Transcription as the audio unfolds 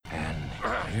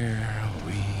Here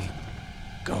we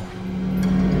go.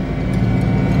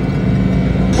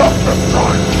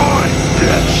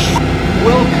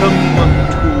 Welcome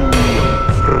to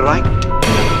Fright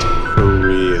Night for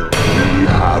Real. We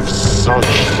have such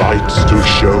sights to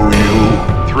show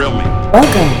you. Thrill me.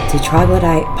 Welcome to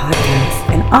Troglodyte Podcast,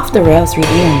 an off-the-rails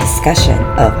review and discussion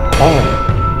of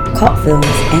horror, cult films,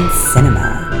 and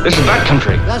cinema. This is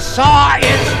backcountry. The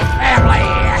Science Family.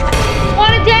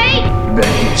 Want a date? You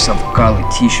better get yourself a Carly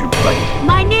t-shirt, buddy.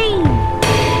 My name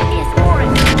is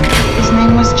Orange. His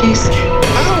name was Jason.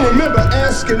 I don't remember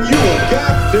asking you a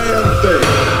goddamn thing.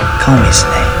 Call me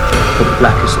Snake. The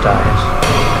blackest eyes.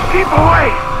 Keep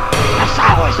away. The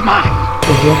sour is mine.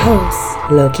 With your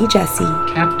hosts, Loki Jesse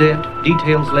Cat dead.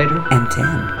 Details later. and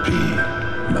Tim. Be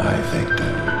my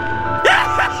victim.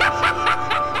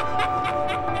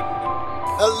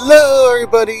 Hello,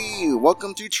 everybody.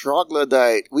 Welcome to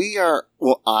Troglodyte.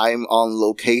 I'm on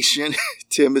location.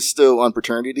 Tim is still on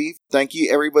paternity. Thank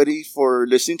you, everybody, for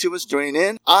listening to us, joining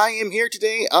in. I am here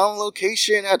today on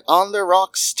location at On the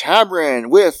Rocks Tavern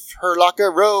with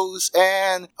Herlaka Rose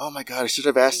and, oh my god, I should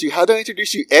have asked you, how do I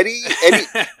introduce you? Eddie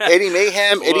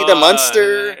Mayhem, Eddie the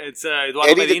Monster. It's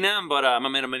Eduardo Medina, but I'm a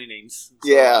man of many names. So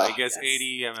Yeah. I guess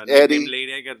Eddie, I'm a Eddie. nickname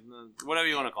lady, I got whatever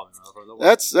you want to call me.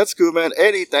 That's cool, man.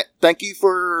 Eddie, thank you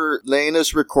for letting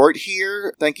us record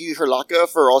here. Thank you, Herlaka,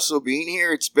 for also being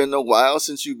here. It's been a while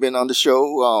since you've been on the show,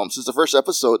 since the first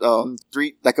episode,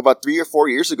 about 3 or 4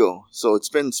 years ago. So it's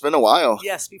been a while.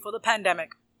 Yes, before the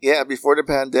pandemic. Yeah, before the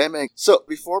pandemic. So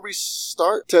before we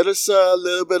start, tell us a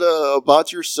little bit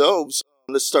about yourselves.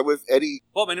 Let's start with Eddie.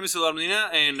 Well, my name is Eduardo Medina,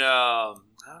 and I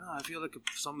don't know, I feel like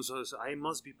I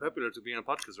must be popular to be on a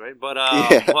podcast, right? But,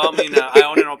 Yeah. well, I mean, I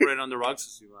own and operate On the Rocks,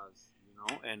 as you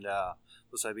know, and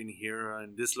plus I've been here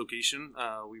in this location.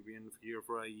 We've been here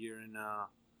for a year and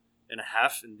a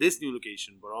half in this new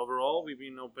location, but overall we've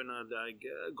been open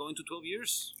going to 12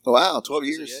 years. Wow, 12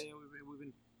 years. So, yeah,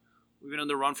 we've been on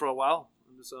the run for a while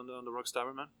on the Rocks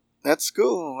Tavern, man. That's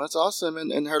cool. That's awesome.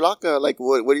 And Herlaka, like,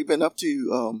 what have you been up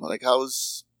to?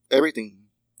 How's everything?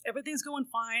 Everything's going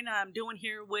fine. I'm doing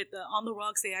here with On the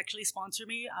Rocks. They actually sponsor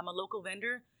me. I'm a local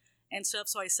vendor and stuff,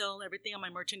 so I sell everything on my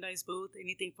merchandise booth,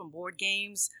 anything from board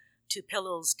games to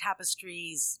pillows,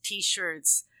 tapestries,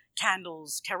 t-shirts,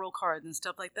 candles, tarot cards, and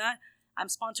stuff like that. I'm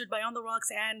sponsored by On the Rocks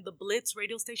and the Blitz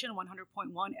radio station,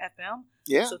 100.1 FM.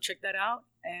 Yeah. So check that out.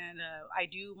 And I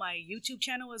do my YouTube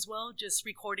channel as well, just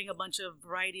recording a bunch of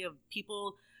variety of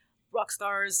people, rock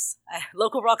stars,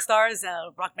 local rock stars,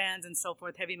 rock bands, and so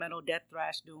forth, heavy metal, death,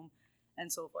 thrash, doom,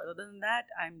 and so forth. Other than that,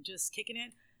 I'm just kicking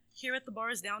it here at the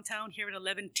bars downtown, here at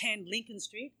 1110 Lincoln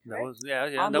Street. That right? was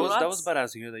that was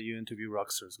badass to hear that you interview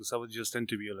rockstars, because I was just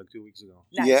interviewed like 2 weeks ago.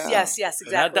 Nice. Yeah. Yes,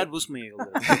 exactly. That was me.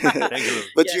 Thank you.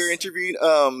 But Yes. you're interviewing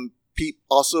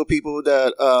also people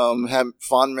that have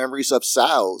fond memories of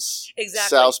Sal's.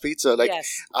 Exactly. Sal's Pizza. Like,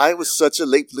 Yes. I was such a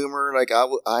late bloomer. Like,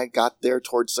 I got there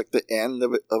towards like the end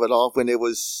of it all when it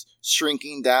was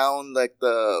shrinking down. Like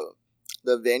the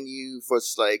venue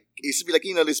was like, it used to be like,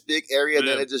 this big area, and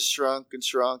then it just shrunk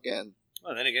and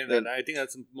Well, then again, I think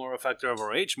that's more a factor of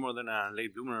our age more than a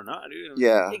late bloomer or not, dude.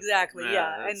 yeah. Exactly,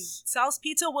 Yeah, And Sal's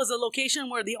Pizza was a location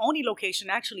where the only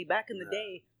location actually back in the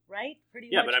day, right? Pretty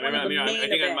Yeah, much but I one of the mean, I main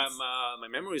think events. my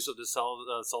memories of the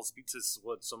Sal's Pizza is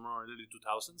somewhere in the early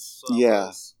 2000s. So Yeah. I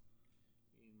was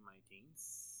in my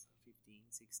teens, 15,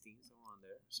 16, somewhere on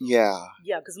there. So, Yeah.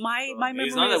 Yeah, because my memories.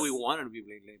 It's not that we wanted to be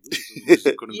late bloomers, we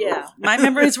just couldn't Yeah, go. my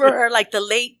memories were like the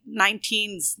late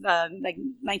 19s, like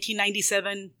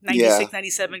 1997, 96,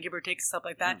 97, give or take, stuff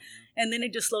like that. And then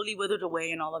it just slowly withered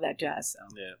away and all of that jazz. So.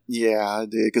 Yeah. Yeah, I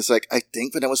did. Because, like, I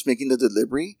think when I was making the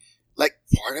delivery, like,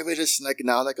 part of it is, like,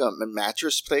 now, like, a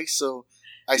mattress place. So,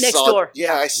 I Next saw... door.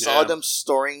 Yeah, I saw Yeah. them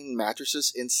storing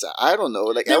mattresses inside. I don't know.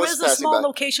 Like, I There was is a passing small by.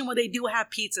 location where they do have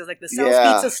pizzas. Like the Sal's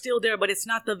Yeah. Pizza's still there, but it's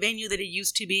not the venue that it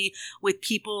used to be with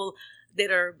people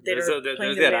that are There's playing the the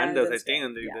bands Arandas, and I stuff. think,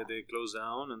 and Yeah. they closed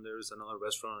down, and there's another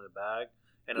restaurant in the back.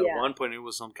 And at Yeah. one point, it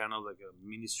was some kind of like a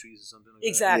ministries or something like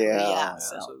Exactly, Yeah. yeah.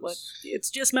 So So, it but was- it's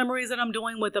just memories that I'm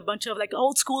doing with a bunch of like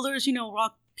old schoolers,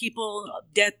 rock people,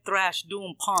 death, thrash,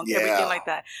 doom, punk, Yeah. everything like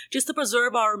that. Just to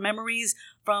preserve our memories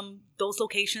from those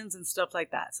locations and stuff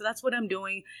like that. So that's what I'm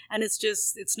doing. And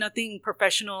it's nothing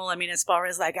professional. I mean, as far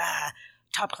as like,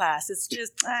 top class. It's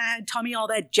just, tell me all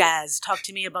that jazz. Talk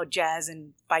to me about jazz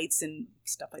and fights and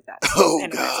stuff like that. Oh,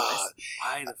 Anyways, God.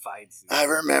 Why the fights? I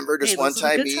remember this Hey, one those were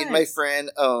time, good me and my times.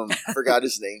 friend, I forgot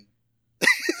his name.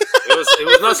 It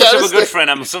was not such of a good friend,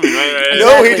 I'm assuming, right?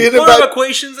 No, he didn't No invite.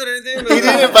 equations or anything. He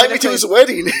didn't invite me to his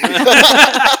wedding.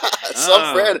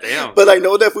 Some friend. Damn. But I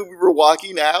know that when we were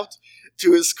walking out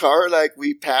to his car, like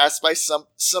we passed by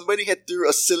somebody had threw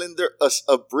a cylinder,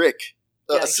 a brick,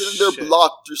 a cylinder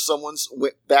block through someone's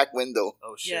back window.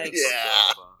 Oh shit!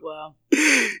 Yeah. Wow.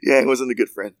 Yeah, he wasn't a good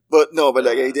friend, but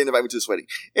like he didn't invite me to his wedding.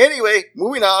 Anyway,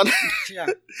 moving on. Yeah.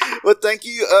 Well, thank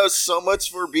you so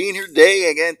much for being here today.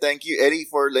 Again, thank you, Eddie,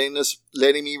 for letting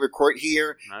me record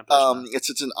here. It's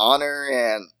such an honor,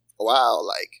 and wow,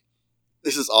 like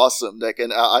this is awesome. Like,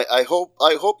 and I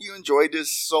hope you enjoyed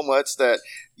this so much that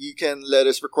you can let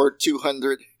us record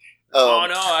 200.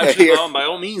 Actually, by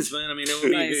all means, man. I mean, it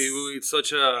would be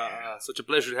such a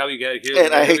pleasure to have you guys here.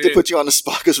 And I hate to put you on the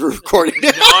spot because we're recording. No.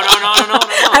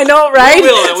 I know, right? We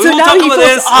will now he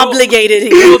feels obligated.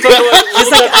 We will talk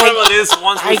about this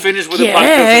once we finish with the podcast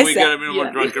and we get a bit more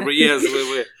drunker. But yes,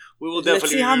 we will definitely.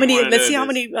 Let's see how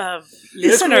many listeners.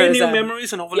 Let's create new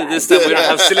memories, and hopefully this time we don't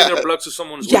have cylinder plugs to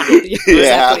someone's window.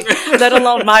 Exactly. Let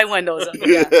alone my windows.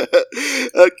 Yeah.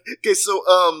 Okay,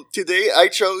 so today I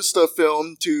chose the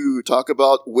film to talk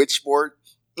about Witchboard.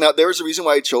 Now, there was a reason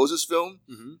why I chose this film.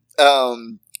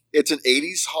 Mm-hmm. It's an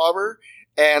 80s horror,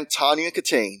 and Tanya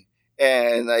Katane,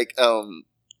 and like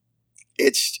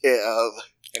it's and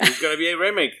it's gonna be a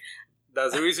remake.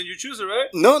 That's the reason you choose it, right?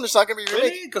 No, there's not going to be a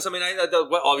remake. Really? Because, I mean,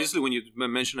 obviously, when you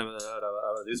mentioned about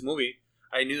this movie,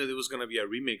 I knew that it was going to be a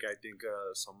remake, I think,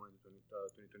 somewhere in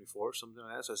 2024, something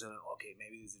like that. So I said, okay,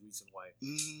 maybe this is the reason why.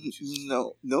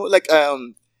 No. Like,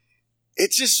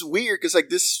 it's just weird because, like,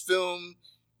 this film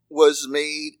was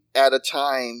made at a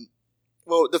time.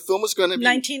 Well, the film was going to be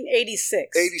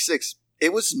 1986. 86.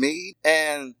 It was made,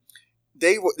 and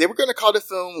they were going to call the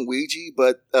film Ouija,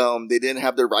 but they didn't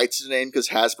have the rights to the name because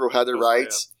Hasbro had the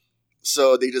rights. Yeah.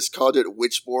 So they just called it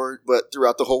Witchboard. But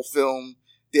throughout the whole film,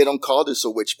 they don't call this a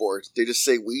Witchboard. They just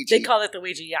say Ouija. They call it the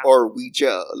Ouija, yeah. Or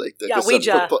Ouija. Like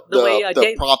Ouija.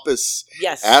 The pompous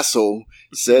asshole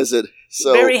says it.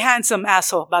 So very handsome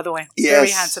asshole, by the way. Yes. Very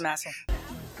handsome asshole.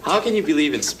 How can you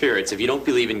believe in spirits if you don't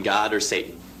believe in God or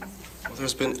Satan? Well,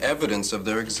 there's been evidence of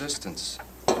their existence.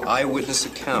 Eyewitness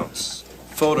accounts.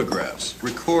 Photographs,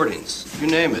 recordings, you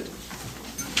name it.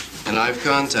 And I've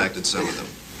contacted some of them.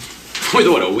 With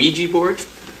what, a Ouija board?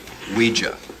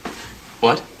 Ouija.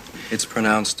 What? It's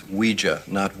pronounced Ouija,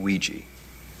 not Ouija.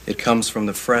 It comes from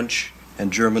the French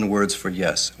and German words for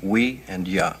yes. Oui and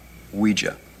ja.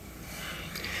 Ouija.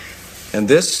 And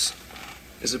this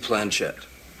is a planchette.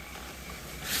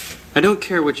 I don't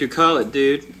care what you call it,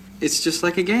 dude. It's just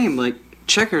like a game, like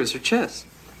checkers or chess.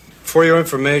 For your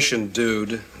information,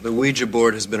 dude, the Ouija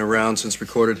board has been around since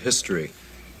recorded history.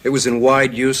 It was in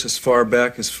wide use as far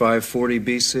back as 540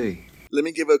 BC. Let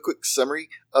me give a quick summary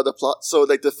of the plot. So,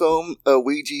 like, the film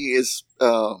Ouija is,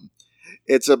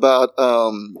 it's about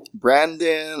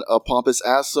Brandon, a pompous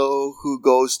asshole who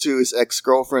goes to his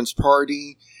ex-girlfriend's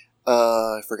party.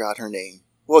 I forgot her name.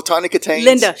 Well, Tanya Katane.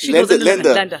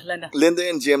 Linda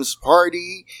and Jim's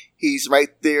party. He's right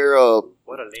there.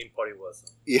 What a lame party was.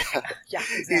 Yeah.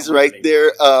 Exactly. He's right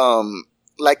there,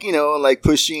 like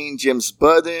pushing Jim's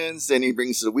buttons. Then he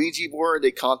brings the Ouija board.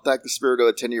 They contact the spirit of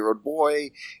a 10-year-old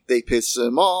boy. They piss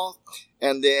him off.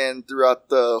 And then throughout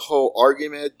the whole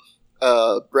argument,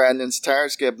 Brandon's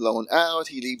tires get blown out.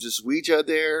 He leaves his Ouija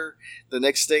there. The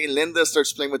next day, Linda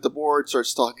starts playing with the board,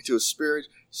 starts talking to a spirit.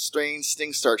 Strange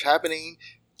things start happening.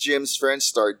 Jim's friends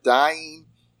start dying.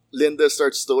 Linda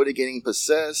starts slowly getting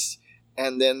possessed.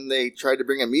 And then they try to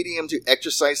bring a medium to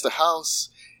exorcise the house.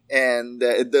 And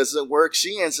it doesn't work.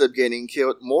 She ends up getting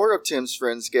killed. More of Tim's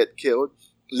friends get killed.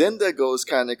 Linda goes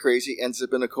kind of crazy, ends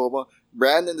up in a coma.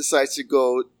 Brandon decides to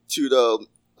go to the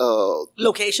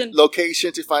location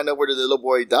to find out where the little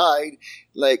boy died.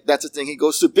 Like, that's the thing. He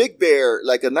goes to Big Bear,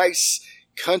 like a nice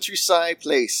countryside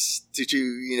place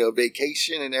to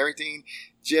vacation and everything.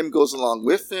 Jim goes along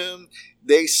with him.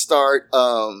 They start,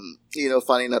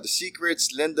 finding out the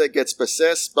secrets. Linda gets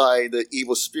possessed by the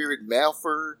evil spirit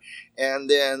Malfour. And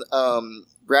then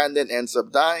Brandon ends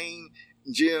up dying.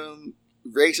 Jim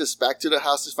races back to the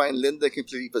house to find Linda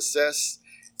completely possessed.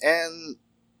 And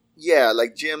yeah,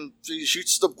 like Jim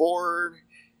shoots the board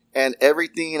and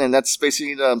everything. And that's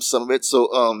basically some of it.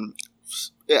 So,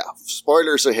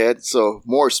 spoilers ahead. So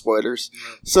more spoilers.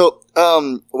 So,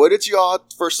 what did y'all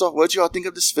think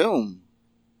of this film?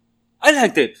 I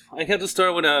liked it. I have to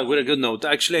start with a good note.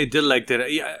 Actually, I did like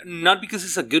it. Yeah, not because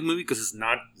it's a good movie, because it's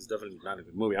not. It's definitely not a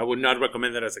good movie. I would not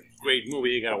recommend that as a great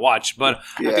movie you gotta watch. But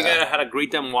I think I had a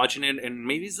great time watching it, and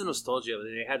maybe it's the nostalgia.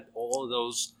 They had all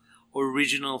those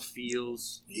original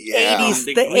feels. Yeah. 80s,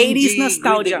 the 80s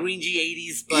nostalgia. The grungy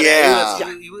 80s. But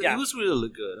it was really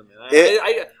good. I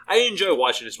mean, I enjoy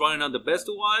watching it. It's probably not the best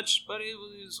to watch, but it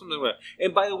was something like that.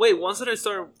 And by the way, once that I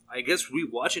started, I guess,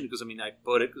 rewatching it, because I mean, I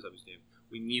bought it because obviously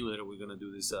we knew that we were gonna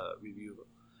do this review.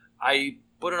 I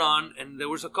put it on, and there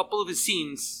was a couple of the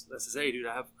scenes that says, "Hey, dude,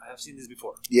 I have seen this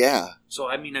before." Yeah. So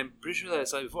I mean, I'm pretty sure that I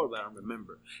saw it before, but I don't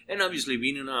remember. And obviously,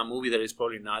 being in a movie that is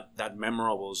probably not that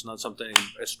memorable, it's not something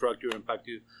that struck you or impact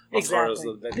you. Exactly.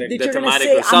 The You're gonna thematic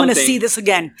say, or something. I'm gonna see this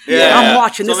again. Yeah. I'm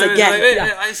watching So this maybe again. it's like,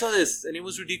 hey, Yeah. I saw this, and it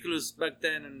was ridiculous back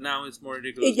then, and now it's more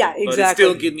ridiculous. Yeah, But exactly. it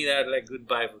still give me that like good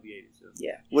vibe of the 80s.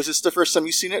 Yeah. Was this the first time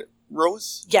you seen it,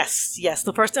 Rose? Yes.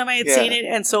 The first time I had Yeah. seen it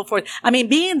and so forth. I mean,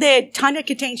 being that Tanya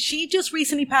Katane, she just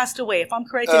recently passed away, if I'm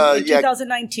correct, in Yeah.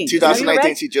 2019.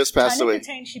 2019, she just passed Tanya away.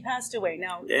 Katane, she passed away.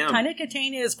 Now, Damn. Tanya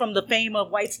Katane is from the fame of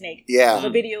Whitesnake. Yeah. The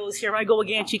videos, Here I Go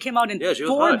Again. She came out in Yeah, she was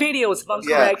 4 hot. videos, if I'm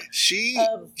Yeah, correct.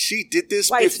 she did this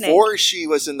Whitesnake. before she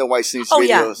was in the Whitesnake Oh, videos.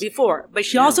 yeah, before. But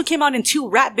she also came out in 2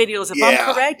 Rat videos, if Yeah.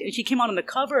 I'm correct. And she came out on the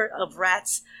cover of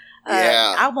Rat's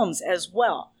Yeah. albums as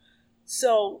well.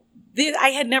 So I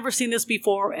had never seen this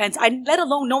before, and let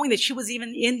alone knowing that she was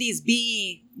even in these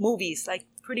B movies, like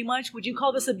pretty much. Would you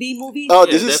call this a B movie? Oh,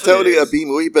 Yeah, this is definitely totally a is. B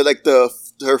movie, but like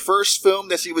her first film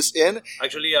that she was in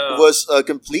Actually, was a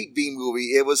complete B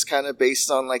movie. It was kind of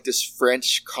based on like this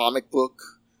French comic book.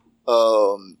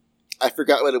 I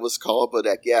forgot what it was called, but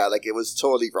like it was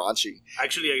totally raunchy.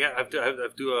 Actually, I have to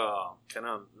kind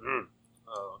of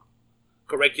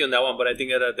correct you on that one, but I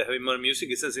think that the Heavy Metal Music,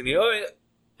 it says in here,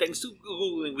 thanks to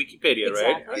Google and Wikipedia,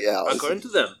 Exactly. right? Yeah. According to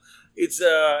them, it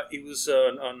was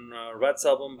on Rat's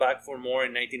album Back for More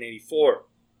in 1984.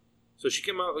 So she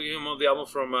came out with the album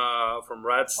from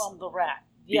Rat's From the Rat.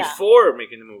 Yeah. before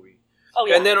making the movie. Oh,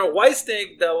 yeah. And then on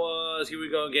Whitesnake, that was Here We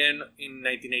Go Again in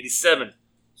 1987.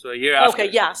 So a year after.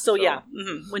 Okay, yeah. So yeah.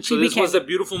 Mm-hmm. When she So this became. was a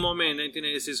beautiful moment in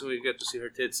 1986 when we get to see her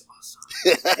tits. Awesome.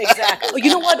 Exactly. Well,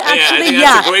 you know what? I Actually, think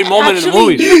that's a great moment in the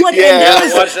Actually, movie. You know what? Yeah. And there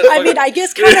was- Watch that I mean, fucking- I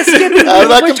guess kind of skipping. I'm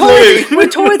not complaining. we're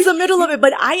towards the middle of it,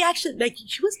 but I actually like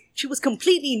she was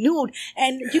completely nude,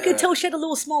 and you could tell she had a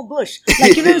little small bush.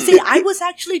 Like you know what I'm saying? I was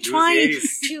actually trying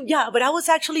but I was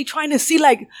actually trying to see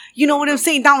like you know what I'm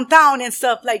saying downtown and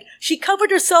stuff. Like she covered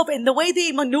herself, and the way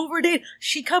they maneuvered it,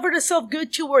 she covered herself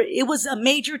good to where it was a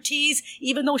major tease.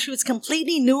 Even though she was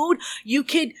completely nude, you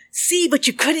could see, but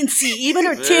you couldn't see. Even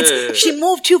her tits, she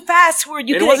moved too fast where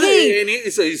you And could. Hey,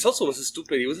 it also was a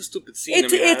stupid scene.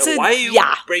 Why are you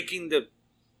breaking the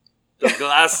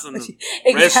glass and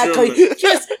exactly.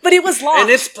 restroom? But it was long. And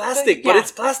it's plastic, but Yeah.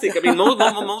 it's plastic. I mean,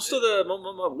 most of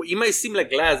the it might seem like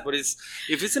glass, but if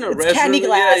it's in a It's restroom, candy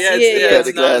glass. yeah, Yeah.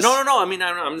 it's Glass. not. No. I mean,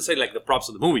 I'm gonna say like the props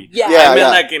of the movie. Yeah. Yeah, I mean, yeah.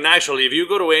 like in actually, if you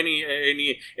go to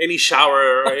any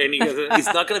shower, or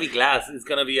it's not gonna be glass. It's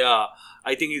gonna be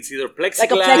I think it's either plexiglass.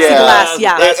 Like a plexiglass,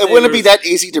 yeah. plastic, It wouldn't be that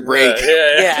easy to break.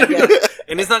 Yeah. Yeah.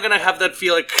 And it's not gonna have that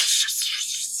feel like.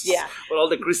 Yeah. With all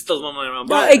the crystals moving around.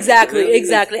 No, But exactly.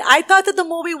 I thought that the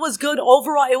movie was good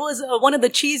overall. It was one of the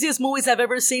cheesiest movies I've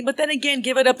ever seen. But then again,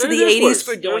 give it up to the There's 80s worse.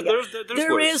 for doing it.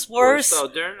 There is worse worse.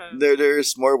 out there.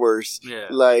 There's more worse. Yeah.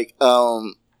 Like,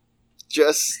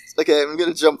 just okay. I'm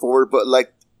gonna jump forward, but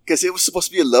like, because it was supposed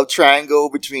to be a love triangle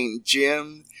between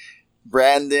Jim,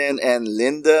 Brandon, and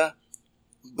Linda,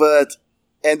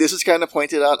 and this was kind of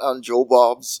pointed out on Joe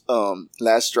Bob's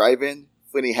last drive-in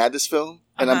when he had this film,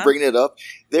 and I'm bringing it up.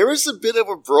 There was a bit of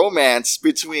a bromance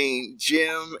between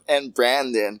Jim and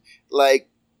Brandon, like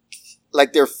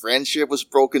their friendship was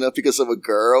broken up because of a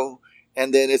girl.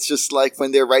 And then it's just like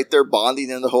when they're right there bonding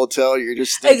in the hotel, you're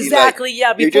just thinking exactly, like,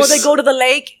 yeah. you're Before just- they go to the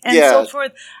lake and Yeah. so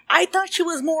forth. I thought she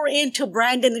was more into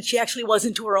Brandon than she actually was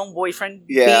into her own boyfriend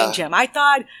Yeah. being Jim. I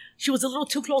thought she was a little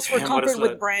too close for Damn, what comfort a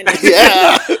with slut. Brandon.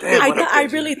 Yeah. I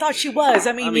really thought she was.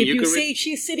 I mean, if you you could see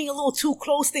she's sitting a little too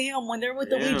close to him when they're with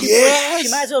the Ouija board, Yes. she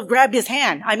might as well have grabbed his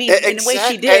hand. I mean, in the way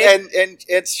she Exact- did. and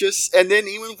it's just, and then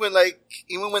even when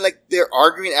they're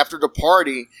arguing after the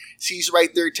party, she's right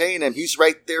there telling him, he's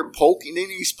right there poking, then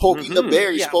he's poking the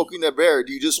bear, he's Yeah. poking the bear.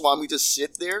 Do you just want me to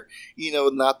sit there,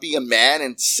 not be a man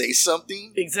and say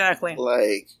something? Exactly.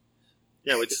 Like,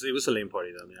 Yeah, it was a lame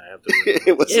party. I mean, I have to.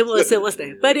 it was, It was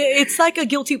there. But it's like a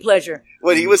guilty pleasure.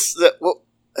 Well, he was,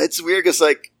 it's weird because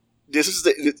like,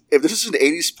 if this is an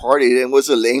 80s party, then it was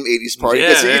a lame 80s party.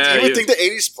 Because you would think the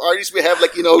 80s parties would have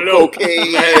like,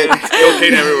 cocaine and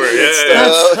cocaine everywhere.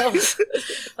 Yeah.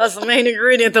 That's the main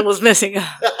ingredient that was missing.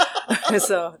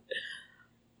 So,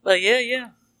 but yeah.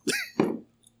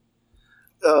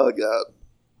 Oh, God.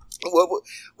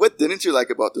 What didn't you like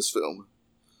about this film?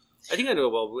 I think I know.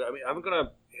 Well, I mean, I'm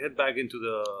gonna head back into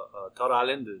the Todd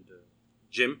Allen, the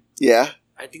Jim. Yeah.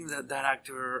 I think that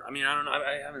actor. I mean, I don't know.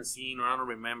 I haven't seen or I don't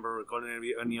remember recording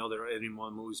any more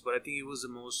movies, but I think it was the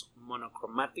most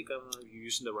monochromatic. I don't know if you're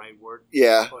using the right word.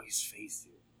 Yeah. His face,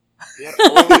 dude. He had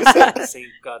always had the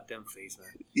same goddamn face, man.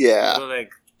 Yeah.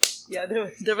 Like Yeah,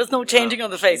 there was no changing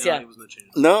of the face. Yeah.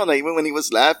 No, even when he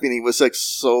was laughing, he was like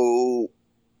so.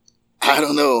 I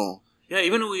don't know. Yeah,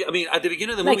 even at the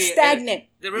beginning of the like movie, stagnant.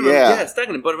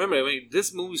 Stagnant. But remember,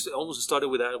 this movie almost started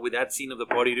with that scene of the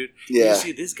party, dude. Yeah. You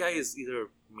see, this guy is either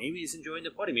maybe he's enjoying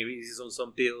the party, maybe he's on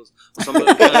some pills, or some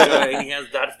other guy, and he has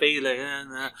that face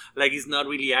like he's not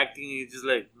really acting. He's just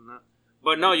like. Nah.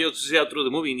 But now you see out through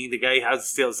the movie, and the guy has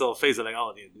still a face like,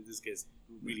 oh, dude, this guy's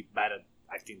really bad at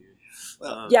acting, dude.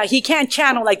 Yeah, he can't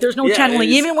channel. Like, there's no channeling.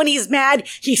 Even when he's mad,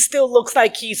 he still looks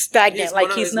like he's stagnant.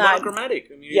 He's not monochromatic.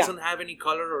 I mean, he doesn't have any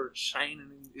color or shine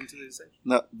into this.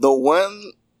 No, the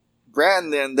one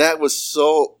Brandon that was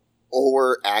so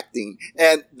overacting,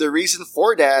 and the reason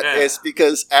for that is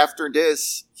because after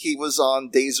this, he was on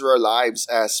Days of Our Lives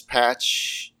as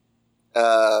Patch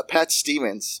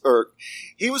Stevens, or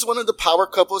he was one of the power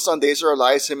couples on Days of Our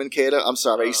Lives. Him and Kata. I'm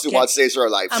sorry, I used to watch Days of Our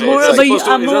Lives. I'm more of the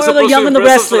Young and the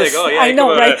Restless. I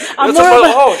know, right? I'm more of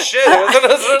oh shit!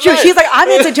 She's like, I'm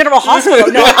into General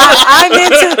Hospital. No, I'm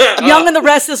into Young and the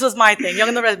Restless was my thing. Young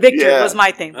and the Restless, Victor was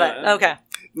my thing. But okay.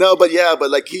 No, but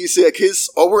like he's like his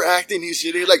overacting. He's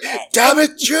really like, damn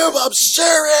it, Jim, I'm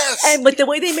serious. But the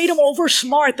way they made him over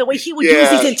smart, the way he would use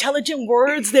these intelligent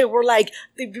words, they were like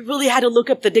they really had to look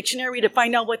up the dictionary to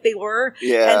find out what they were,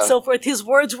 and so forth. His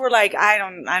words were like, I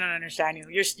don't understand you.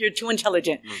 You're too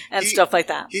intelligent and stuff like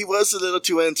that. He was a little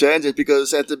too intelligent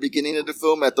because at the beginning of the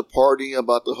film, at the party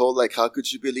about the whole like, how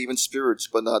could you believe in spirits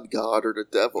but not God or the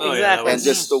devil? Exactly, and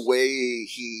just the way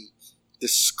he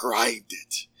described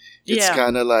it. It's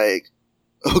kind of like,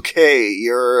 okay,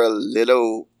 you're a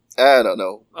little, I don't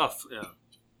know. Oh, yeah.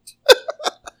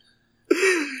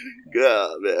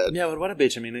 God, man. Yeah, but what a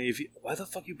bitch. I mean, why the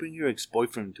fuck you bring your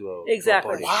ex-boyfriend to a party?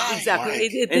 Exactly.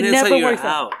 It and never it's works your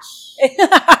out. house. Which,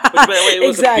 by the way, it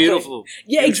was a beautiful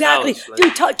exactly. house.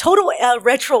 Dude, total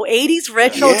retro, 80s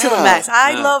retro to the max.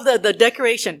 I love the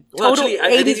decoration. Well, total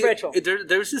actually, 80s retro.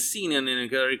 There's a scene in I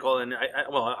recall, and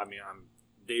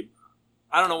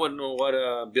I don't know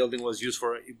what building was used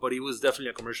for, but it was definitely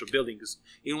a commercial building. Because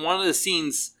in one of the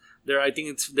scenes, I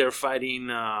think they're fighting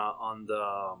on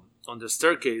the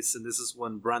staircase, and this is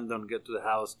when Brandon get to the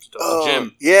house to talk to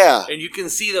Jim. Yeah, and you can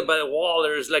see that by the wall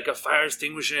there's like a fire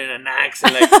extinguisher and an axe,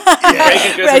 and like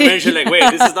mentioned, like, wait,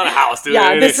 this is not a house, dude.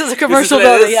 Yeah, this is a commercial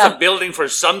building. This is a building for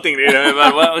something, dude.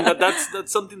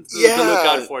 That's something to look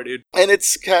out for, dude. And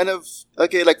it's kind of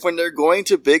okay, like when they're going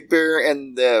to Big Bear,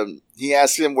 and he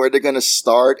asks him where they're gonna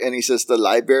start, and he says the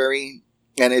library,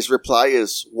 and his reply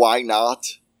is, "Why not?"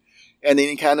 And then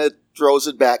he kind of throws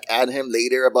it back at him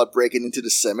later about breaking into the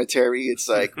cemetery. It's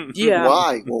like,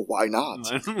 why? Well, why not?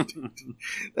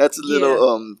 That's a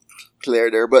little clear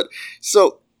there. But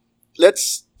so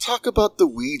let's talk about the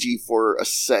Ouija for a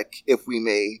sec, if we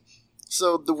may.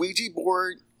 So the Ouija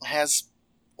board has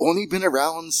only been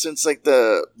around since like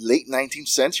the late 19th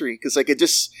century, because like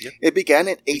it began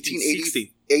in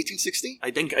 1880. 1860?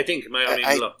 I think. Let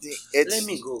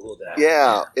me Google that.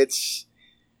 Yeah,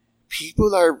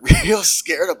 people are real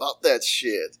scared about that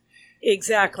shit.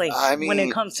 Exactly. I mean, when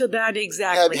it comes to that,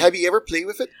 exactly. Have you ever played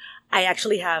with it? I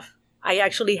actually have.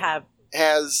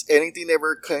 Has anything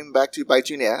ever come back to bite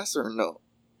you in the ass, or no?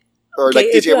 Or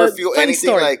like, did you ever feel anything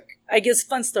story. like? I guess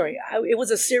fun story. It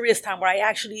was a serious time where I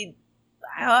actually.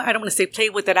 I don't want to say play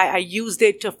with it. I used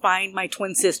it to find my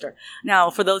twin sister. Now,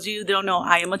 for those of you that don't know,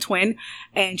 I am a twin,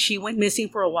 and she went missing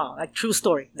for a while. Like, true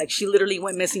story. Like, she literally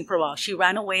went missing for a while. She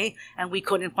ran away, and we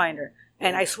couldn't find her.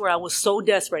 And I swear I was so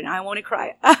desperate. I want to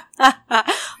cry.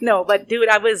 No, but dude,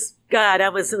 I was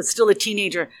still a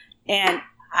teenager, and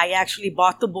I actually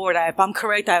bought the board. If I'm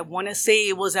correct, I want to say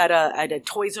it was at a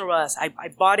Toys R Us. I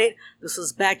bought it. This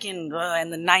was back in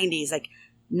the 90s, like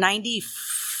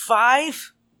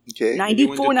 95. Okay.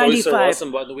 94, 95.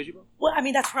 Well, I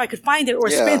mean, that's where I could find it, or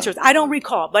Spencer's. I don't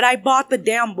recall, but I bought the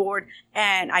damn board,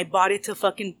 and I bought it to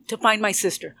find my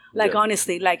sister. Like,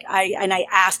 honestly, like I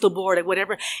asked the board, like,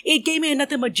 whatever. It gave me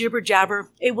nothing but jibber jabber.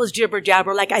 It was jibber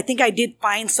jabber. Like, I think I did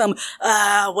find some,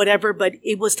 whatever, but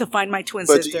it was to find my twin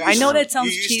sister. I know that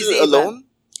sounds cheesy. You used it alone?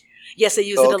 Yes, I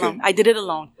used it alone. I did it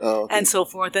alone. Oh, okay. And so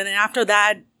forth. And then after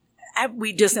that,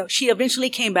 she eventually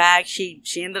came back. She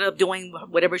ended up doing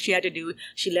whatever she had to do.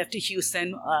 She left to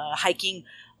Houston,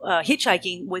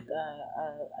 hitchhiking with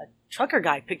a trucker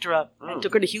guy, picked her up and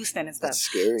took her to Houston and stuff. That's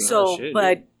scary. So,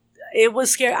 but it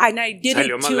was scary. And I did it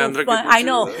to I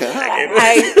know.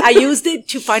 I used it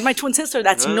to find my twin sister.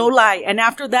 That's no lie. And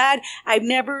after that, I've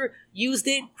never used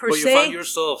it per se. But you found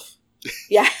yourself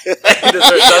Yeah.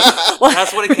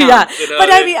 That's what it counts. Yeah. You know?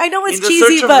 But I mean, I know it's in the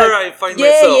cheesy, search of but her, I find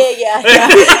myself.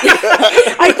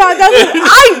 I thought that's what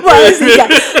I was. Yeah.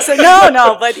 So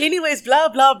no. But anyways, blah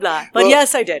blah blah. But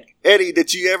yes, I did. Eddie,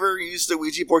 did you ever use the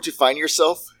Ouija board to find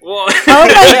yourself? Well, oh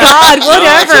my God!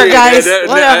 Whatever, guys.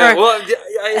 Whatever. Well,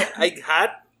 I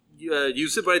had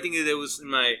used it, but I think it was in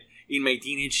my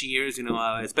teenage years. You know,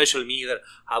 especially me, that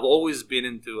I've always been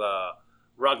into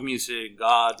rock music,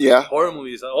 God, horror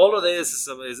movies. All of this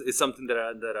is something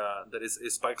that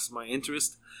sparks my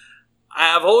interest. I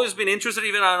have always been interested,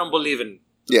 even I don't believe in.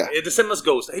 Yeah, the same as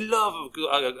ghosts. I love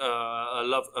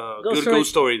good ghost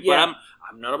stories, but I'm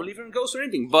not a believer in ghosts or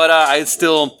anything. But I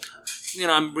still,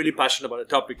 I'm really passionate about the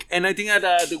topic, and I think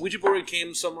that the Ouija board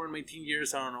came somewhere in my teen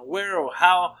years. I don't know where or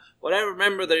how, but I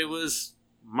remember that it was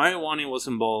marijuana was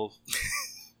involved.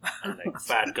 And like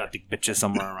fat gothic bitches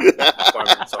somewhere around the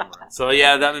apartment somewhere. So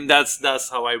yeah, that's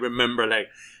how I remember, like,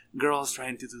 girls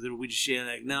trying to do the Ouija shit,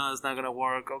 like, no, it's not gonna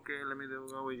work. Okay, let me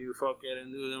go with you, fuck it,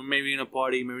 and do it. Maybe in a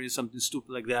party, maybe something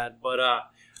stupid like that. But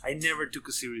I never took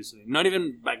it seriously. Not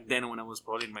even back then when I was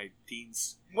probably in my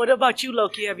teens. What about you,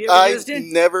 Loki? Have you ever used it? I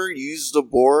never used the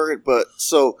board, but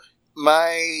so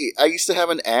I used to have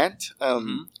an aunt,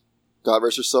 God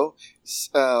rest her soul.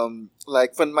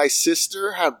 Like when my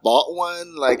sister had bought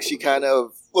one, like she kind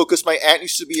of, because my aunt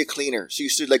used to be a cleaner. She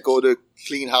used to like go to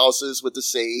clean houses with the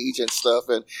sage and stuff,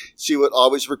 and she would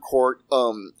always record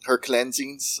her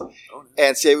cleansings.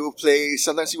 And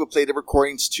sometimes she would play the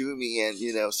recordings to me, and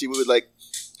she would like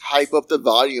hype up the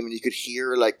volume, and you could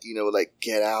hear like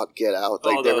get out,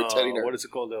 like they were telling her. What is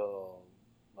it called?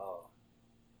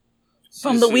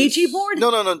 From the Ouija board?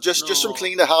 No, just from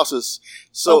cleaning the houses.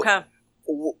 So okay.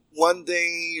 One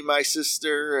day my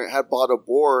sister had bought a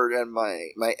board, and my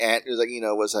aunt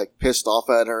was like pissed off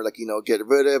at her, like, get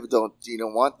rid of it, don't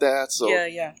want that. So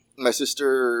my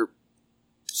sister,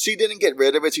 she didn't get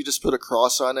rid of it, she just put a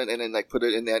cross on it and then like put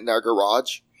it in our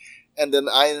garage. And then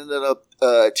I ended up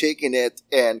taking it,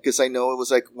 and because I know it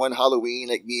was like one Halloween,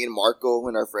 like me and Marco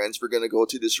and our friends were gonna go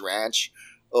to this ranch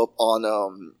up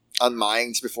on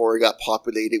mines before it got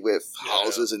populated with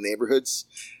houses and neighborhoods,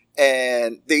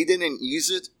 and they didn't use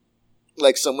it.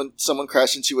 Like someone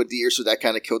crashed into a deer, so that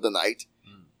kind of killed the night.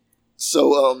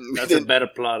 So that's a better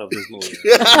plot of this movie.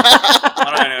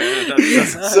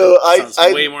 So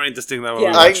I way more interesting than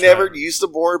what I never used the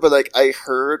board, but like I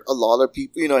heard a lot of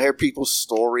people, hear people's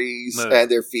stories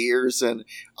and their fears, and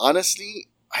honestly,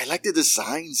 I like the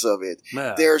designs of it.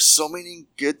 There are so many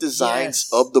good designs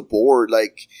of the board.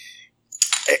 Like,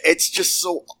 it's just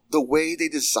so, the way they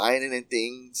design it and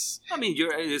things. I mean,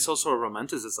 it's also a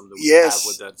romanticism that we have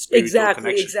with that spiritual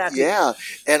connection. Exactly. Yeah.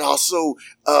 And also,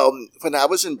 when I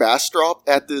was in Bastrop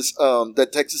at this, the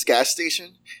Texas gas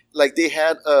station, like they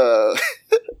had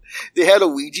they had a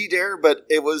Ouija there, but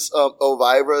it was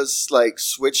Elvira's like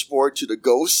switchboard to the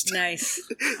ghost. Nice.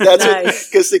 That's nice.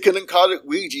 Because they couldn't call it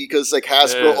Ouija because like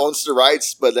Hasbro owns the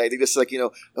rights, but I think it's like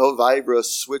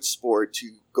Elvira's switchboard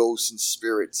to ghosts and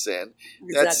spirits, and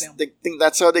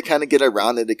that's how they kind of get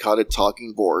around it. They call it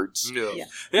talking boards. Yeah.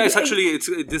 It's actually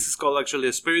this is called actually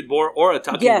a spirit board or a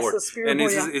talking board, and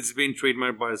it's been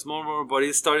trademarked by a small board, but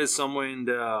it started somewhere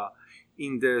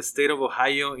in the state of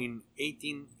Ohio in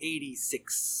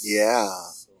 1886. Yeah.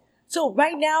 So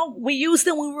right now, we used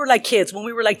them when we were like kids, when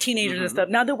we were like teenagers and stuff.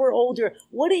 Now that we're older,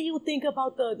 what do you think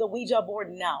about the Ouija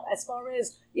board now? As far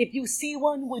as if you see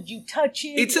one, would you touch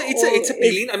it? It's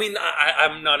appealing. I mean,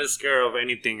 I'm not as scared of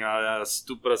anything as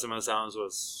stupid as it sounds,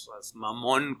 as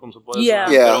mamón, como se puede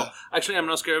decir. Yeah. Actually, I'm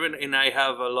not scared of it, and I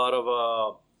have a lot of...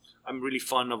 I'm really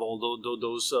fond of all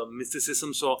those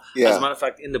mysticism. So, as a matter of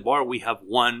fact, in the bar, we have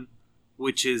one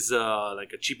which is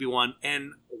like a cheapy one.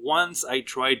 And once I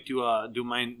tried to do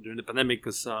mine during the pandemic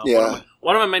because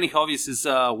one of my many hobbies is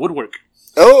woodwork.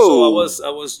 Oh, so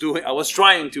I was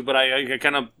trying to, but I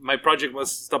kind of, my project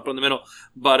was stopped in the middle.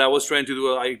 But I was trying to do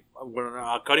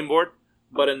a cutting board.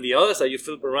 But on the other side, you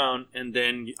flip around, and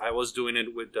then I was doing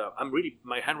it with.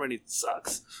 My handwriting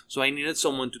sucks, so I needed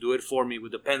someone to do it for me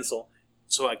with a pencil.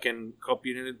 So I can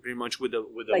copy it pretty much with the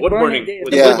like woodburning.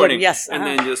 Woodburning, yes. And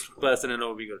then just plaster it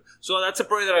over. So that's a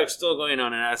project that is still going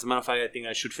on. And as a matter of fact, I think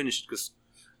I should finish it because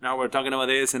now we're talking about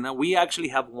this. And now we actually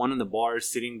have one in the bar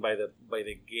sitting by the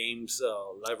games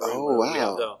library. Oh, wow. We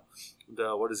have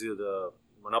the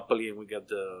Monopoly, and we got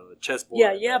the chessboard.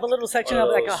 Yeah, you have a little section of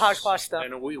like a hodgepodge stuff.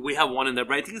 And we have one in there.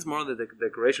 But I think it's more of the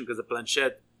decoration because the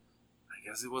planchette, I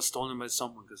guess it was stolen by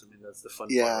someone because that's the fun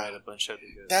part, right? A planchette.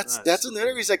 That's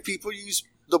another reason. Like people use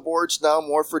the boards now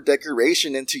more for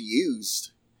decoration than to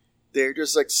use. They're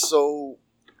just like so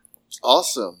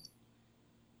awesome.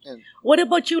 What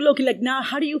about you, Loki? Like now,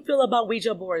 how do you feel about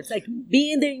Ouija boards? Like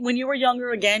being there when you were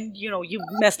younger, again, you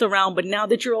messed around, but now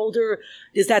that you're older,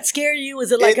 does that scare you?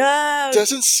 Is it like It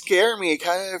doesn't scare me. It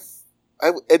kind of,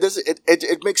 it doesn't.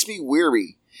 It makes me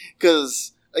weary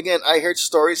because again, I heard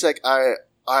stories like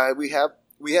we have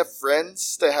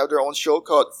friends that have their own show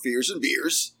called Fears and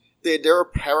Beers. They're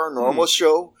a paranormal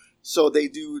show, so they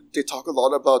talk a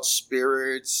lot about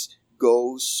spirits,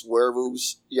 ghosts,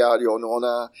 werewolves,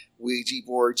 Yonona, Ouija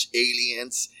boards,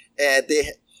 aliens, and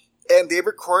they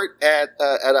record at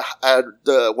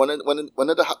the one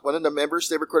of the members.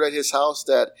 They record at his house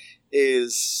that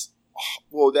is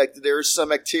like there's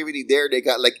some activity there. They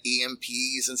got like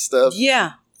EMPs and stuff.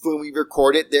 Yeah. When we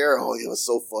recorded there, it was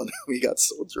so fun. We got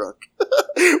so drunk.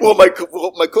 Well, my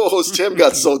co-host Tim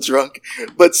got so drunk,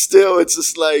 but still, it's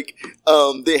just like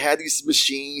they had these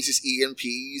machines, these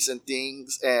EMPs and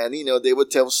things, and they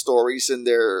would tell stories in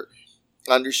their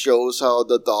under shows how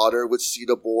the daughter would see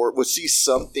the board, would see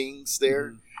some things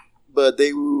there, but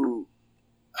they would.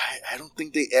 I don't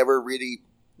think they ever really.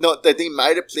 No, that they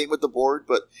might have played with the board,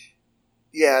 but.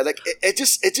 Yeah, like it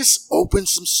just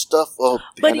opens some stuff up.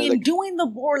 But in doing the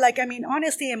board, like I mean,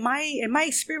 honestly, in my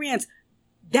experience,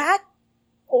 that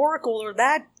oracle or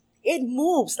that it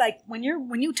moves. Like when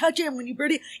you touch it and when you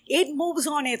burn it, it moves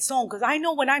on its own. Because I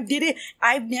know when I did it,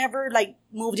 I've never like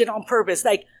moved it on purpose.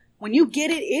 Like when you get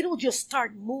it, it'll just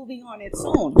start moving on its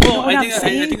own. Well, I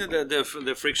think that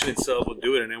the friction itself will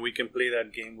do it, and then we can play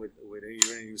that game with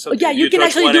something. Yeah, you can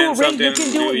actually do a ring. You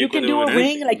can do a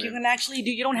ring. Like you can actually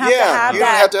do. You don't have to have that. You don't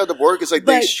have to have the board because like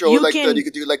they show like you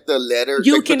could do like the letter.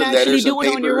 You can actually do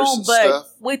it on your own,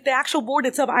 but with the actual board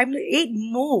itself, it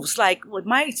moves. Like with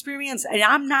my experience, and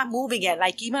I'm not moving it.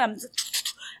 Like even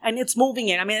and it's moving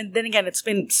it. I mean, then again, it's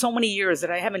been so many years that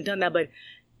I haven't done that, but.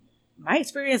 My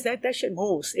experience, that shit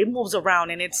moves. It moves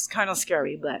around, and it's kind of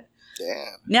scary. But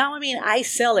now, I mean, I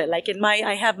sell it. Like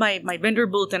I have my vendor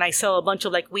booth, and I sell a bunch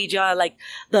of like Ouija, like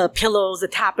the pillows, the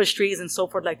tapestries, and so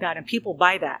forth like that. And people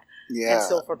buy that, and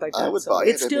so forth like that. I would buy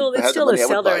it's it. Still a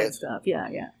seller and stuff.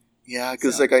 Yeah. Yeah,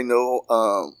 because like I know,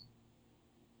 God,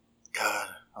 I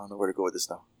don't know where to go with this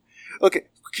now. Okay,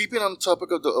 keeping on the topic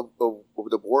of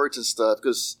the boards and stuff,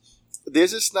 because.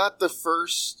 This is not the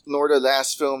first nor the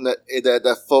last film that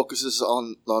focuses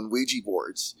on Ouija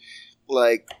boards.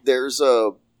 Like there's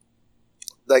the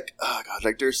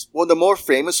more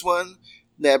famous one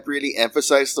that really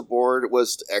emphasized the board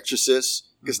was The Exorcist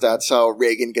because that's how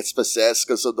Reagan gets possessed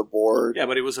because of the board. Yeah,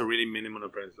 but it was a really minimal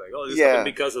appearance. Like this happened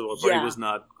because of it, but it was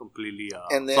not completely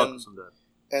focused on that.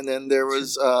 And then there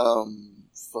was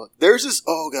there's this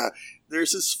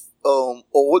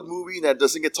old movie that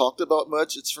doesn't get talked about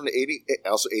much. It's from the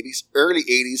early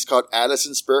 80s called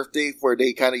Allison's Birthday, where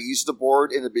they kind of used the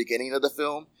board in the beginning of the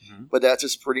film, but that's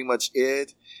just pretty much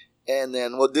it. And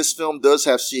then, this film does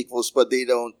have sequels, but they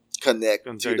don't connect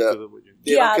to the.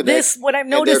 What I've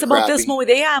noticed about this movie,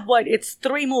 they have it's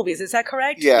 3 movies. Is that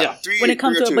correct? Yeah. When it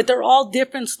comes to it, but they're all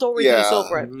different stories and so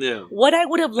forth. Yeah. What I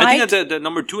would have liked. I think that the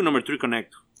number 2 and number 3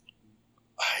 connect.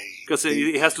 Because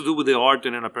it has to do with the art,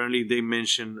 and then apparently they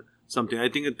mention something. I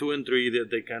think at 2 and 3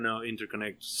 they kind of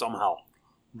interconnect somehow.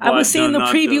 I was seeing the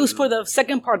previews for the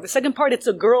second part. The second part, it's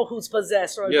a girl who's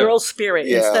possessed or a girl's spirit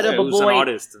instead of a boy. An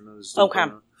artist.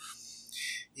 Okay.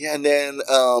 Yeah, and then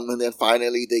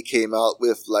finally they came out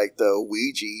with like the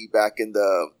Ouija back in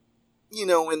the, in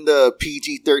the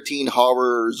PG-13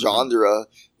 horror genre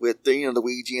with the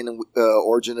Ouija and the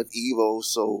Origin of Evil.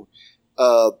 So,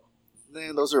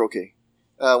 those are okay.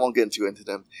 I won't get into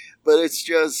them, but it's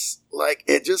just like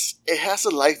it has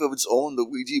a life of its own. The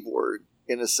Ouija board,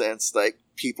 in a sense, like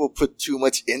people put too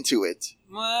much into it.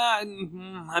 Well, I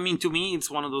mean, to me, it's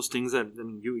one of those things that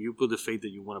you put the faith that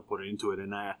you want to put into it,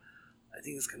 and I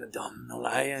think it's kind of dumb, no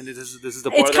lie. And this is the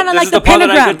part. It's kind of like the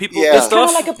pentagram. It's kind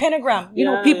of like a pentagram.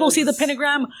 People see the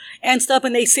pentagram and stuff,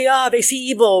 and they say, they see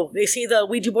evil. They see the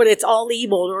Ouija board, it's all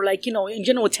evil. Or like, in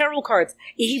general, tarot cards,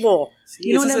 evil.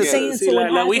 You know what I'm saying? Sí,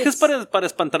 la Ouija es para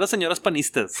espantar a señoras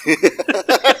panistas.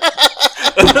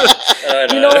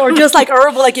 Or just like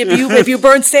herbal, like if you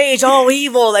burn sage,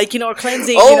 evil, like, or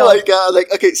cleansing. Oh my God.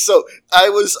 Like, okay, so I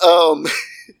was, I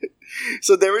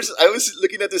was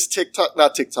looking at this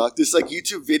this like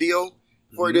YouTube video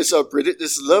where this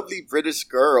lovely British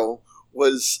girl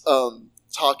was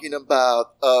talking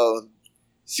about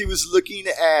she was looking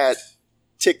at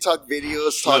TikTok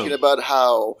videos talking about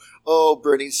how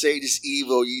burning sage is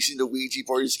evil, using the Ouija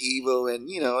board is evil, and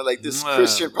like this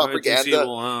Christian propaganda,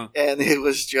 evil, and it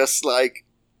was just like,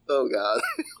 oh God.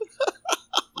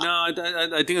 No,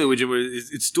 I think the Witchboard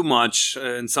it's too much,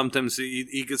 and sometimes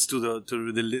it gets to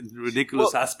the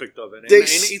ridiculous aspect of it. And it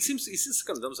seems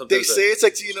kind of dumb sometimes. They say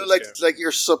it's like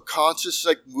your subconscious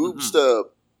moves the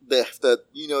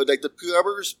like the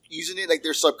whoever's using it, like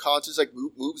their subconscious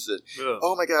moves it. Yeah.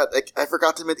 Oh my god! I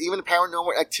forgot to mention, even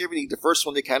Paranormal Activity, the first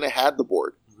one, they kind of had the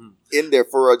board in there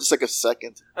for just like a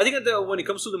second. I think that when it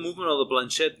comes to the movement of the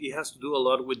planchette, it has to do a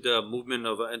lot with the movement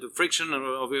of and the friction of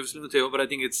obviously the table. But I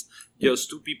think it's just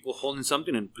two people holding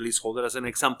something, and please hold it as an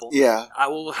example. Yeah, I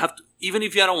will have to, even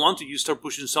if you don't want to, you start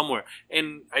pushing somewhere,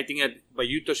 and I think that by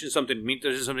you touching something, me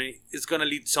touching something, it's gonna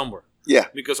lead somewhere. Yeah,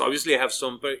 because obviously I have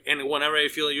some, and whenever I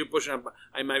feel you're pushing,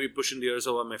 I might be pushing the other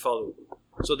side of my follow.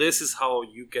 So this is how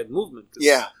you get movement.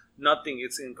 Yeah, nothing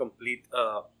is in complete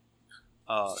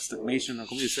stagnation,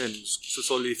 como dicen, se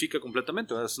solidifica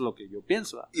completamente. Eso es lo que yo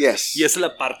pienso. Yes. Y esa es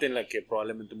la parte en la que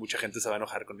probablemente mucha gente se va a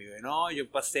enojar conmigo. No, yo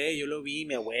pasé, yo lo vi,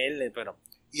 me huele, pero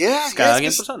cada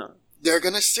quien persona. They're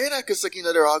gonna say that because,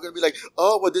 they're all gonna be like,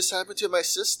 "Oh, well, this happened to my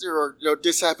sister," or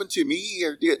 "This happened to me,"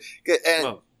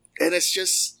 and it's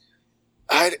just.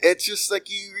 It's just like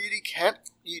you really can't.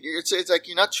 It's like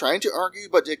you're not trying to argue,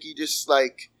 but like you just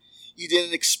you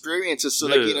didn't experience it, so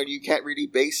you can't really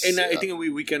base. And I think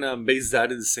we can base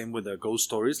that in the same with ghost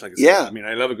stories. Like I said, I mean,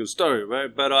 I love a ghost story,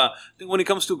 right? But I think when it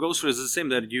comes to ghost stories, it's the same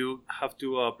that you have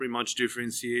to pretty much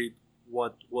differentiate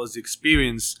what was the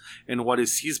experience and what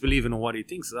is his belief and what he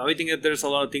thinks. So I think that there's a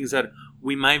lot of things that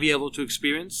we might be able to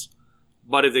experience,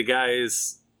 but if the guy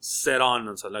is set on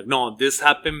and so no, this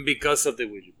happened because of the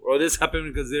Witchboard, or this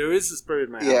happened because there is a spirit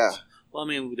in my house. Well, I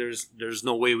mean, there's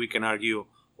no way we can argue.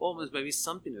 Well, maybe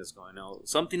something is going on.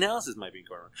 Something else might be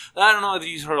going on. I don't know if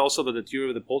you've heard also about the theory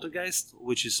of the poltergeist,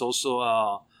 which is also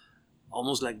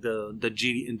almost like the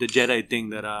Jedi thing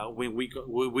that when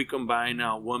we combine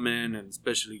women and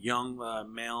especially young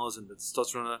males and the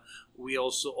testosterone, we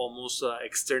also almost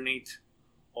externate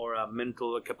our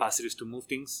mental capacities to move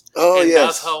things. Oh, and yes.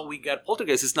 That's how we get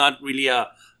poltergeist. It's not really a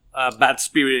bad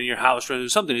spirit in your house trying to do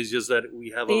something. It's just that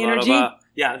we have the energy.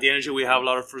 The energy. We have a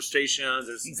lot of frustrations.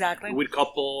 Exactly. With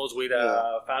couples, with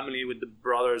family, with the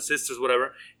brothers, sisters,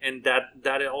 whatever, and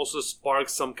that also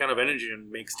sparks some kind of energy and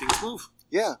makes things move.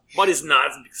 Yeah. But it's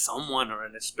not someone or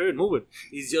a spirit moving.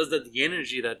 It's just that the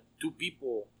energy that two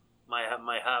people might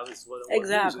have is what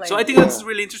exactly. Moves. So I think that's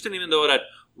really interesting, even though that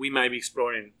we might be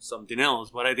exploring something else.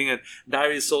 But I think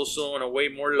that is also in a way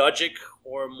more logic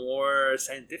or more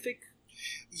scientific.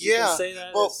 Yeah. Say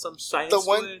that well, some science.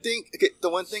 The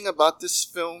one thing about this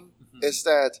film is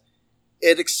that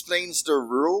it explains the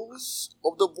rules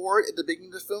of the board at the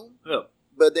beginning of the film. Yeah.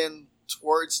 But then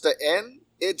towards the end,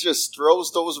 it just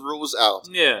throws those rules out.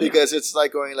 Yeah. Because it's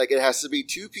going it has to be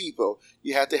two people.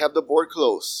 You have to have the board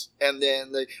close. And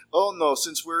then oh no,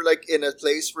 since we're in a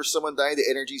place where someone died, the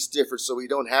energy's different, so we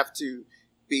don't have to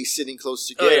be sitting close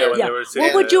together.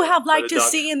 What would you have liked to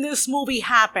see in this movie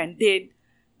happen?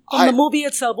 From the movie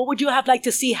itself, what would you have liked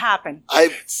to see happen?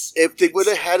 If they would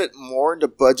have had it more in the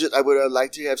budget, I would have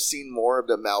liked to have seen more of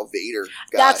the Malvader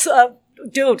guy. That's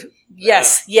dude.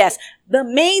 Yes. The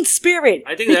main spirit.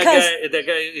 I think that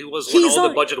guy was when all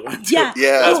the budget went to. Yeah.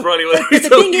 That's probably what. But the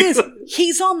thing is,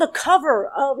 he's on the cover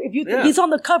of. He's on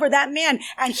the cover. That man,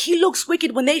 and he looks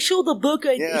wicked. When they show the book,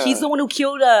 he's the one who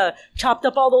killed, chopped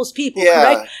up all those people.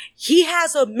 Yeah. Correct. He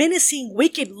has a menacing,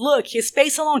 wicked look. His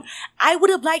face alone. I would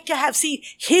have liked to have seen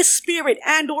his spirit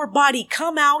and/or body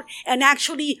come out and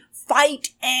actually fight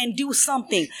and do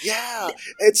something. Yeah.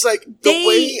 It's the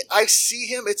way I see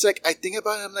him, it's I think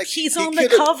about him he's on the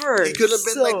cover. He could have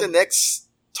been the next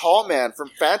tall man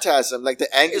from Phantasm, like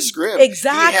the Angus Grimm.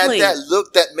 Exactly. He had that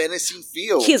look, that menacing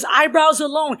feel. His eyebrows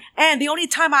alone. And the only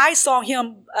time I saw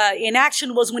him in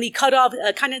action was when he cut off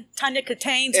Tanya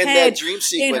Katane's head that dream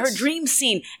sequence. In her dream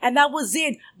scene. And that was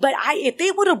it. But if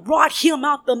they would have brought him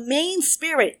out, the main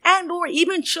spirit, and or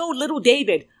even showed little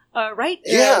David, right?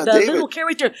 Yeah, the David. little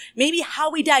character. Maybe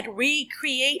how he died,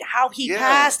 recreate how he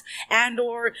passed, and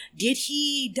or did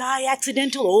he die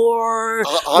accidental, or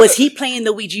was he playing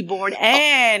the Ouija board?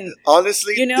 And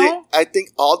honestly, I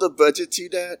think all the budget to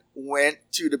that went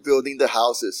to the building the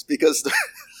houses because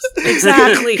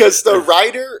exactly because the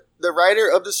writer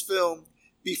of this film,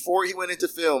 before he went into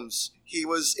films, he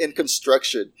was in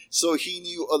construction, so he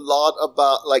knew a lot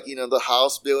about the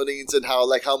house buildings and how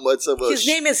much of a. His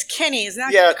name is Kenny. Is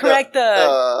that correct?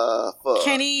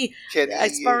 Kenny.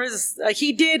 As far as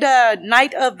he did,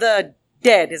 Night of the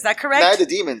Dead. Is that correct? Night of the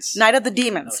Demons. Night of the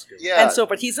Demons. Yeah. And so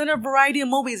forth. He's in a variety of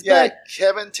movies. Yeah, but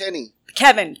Kevin Tenney.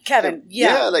 Kevin.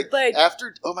 Yeah. But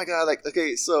after, oh my god,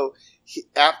 so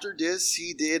after this,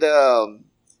 he did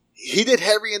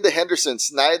Henry and the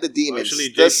Hendersons, Night of the Demons,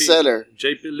 actually, bestseller.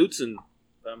 J.P. Lutzen.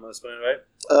 I'm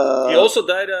right. He also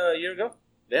died a year ago.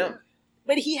 Damn.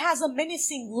 But he has a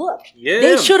menacing look. Yeah.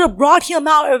 They should have brought him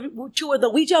out to the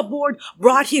Ouija board,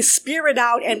 brought his spirit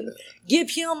out, and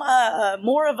give him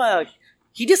more of a.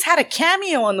 He just had a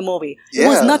cameo in the movie. Yeah. It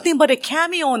was nothing but a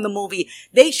cameo in the movie.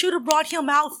 They should have brought him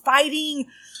out fighting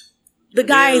the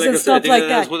guys and stuff like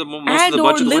that. And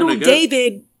or little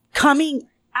David coming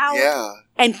out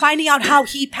and finding out how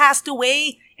he passed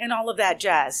away and all of that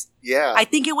jazz. Yeah. I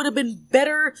think it would have been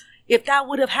better if that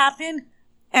would have happened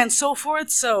and so forth.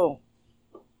 So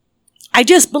I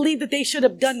just believe that they should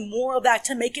have done more of that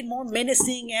to make it more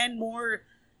menacing and more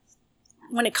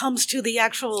when it comes to the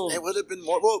actual. It would have been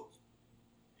more. Well,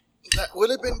 that would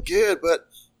have been good, but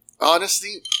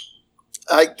honestly,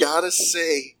 I gotta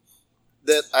say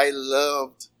that I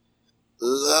loved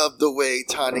the way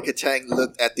Tawny Katang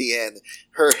looked at the end.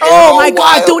 Her hair my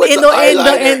god, dude!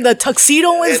 In the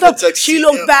tuxedo and stuff, she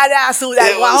looked badass with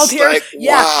that wild hair. Like,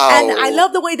 yeah, wow. and I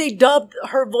love the way they dubbed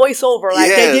her voiceover.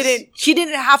 Like she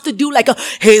didn't have to do like a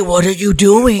 "Hey, what are you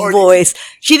doing?" voice.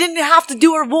 She didn't have to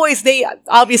do her voice. They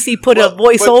obviously put a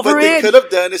voice over what it. They could have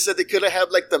done is that they could have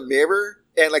had like the mirror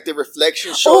and like the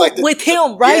reflection show, like with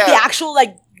him, right? Yeah. The actual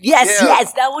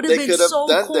yes, that would have been so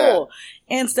cool that.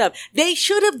 And stuff. They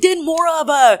should have did more of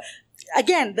a.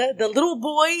 Again, the little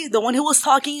boy, the one who was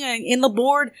talking in the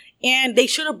board, and they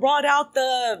should have brought out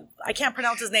I can't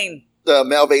pronounce his name. The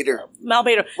Malvader.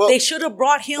 Malvader. Well, they should have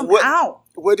brought him out.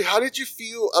 How did you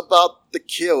feel about the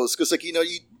kills? Because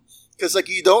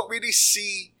you don't really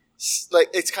see, like,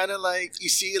 it's kind of like, you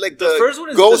see like the first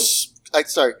one is ghosts.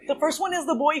 Sorry. The first one is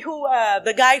the boy who,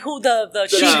 the guy who the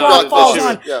sheetrock falls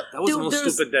on. Yeah. That was the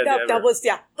most stupid death ever. That was,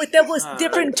 but there was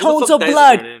different tones of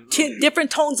blood.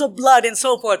 Different tones of blood and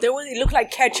so forth. It looked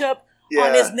like ketchup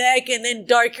on his neck and then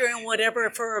darker and whatever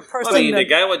for a person. I mean, the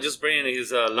guy was just bringing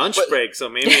his lunch break, so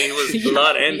maybe it was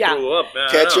blood and threw up.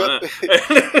 Ketchup.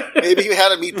 Maybe he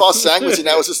had a meatball sandwich and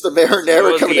that was just the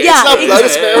marinara coming in. Yeah, it's not blood,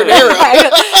 it's marinara.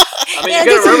 I mean, you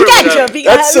gotta remember ketchup.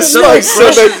 That's a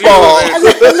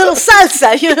meatball. A little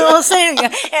salsa, you know what I'm saying?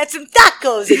 And some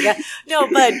tacos. No,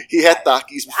 but he had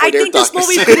Takis before I think this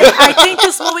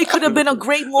movie could have been a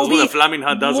great movie. With a flaming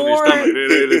hot dogs on your stomach.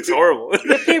 It looks horrible.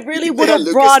 If they really would have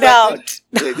brought out,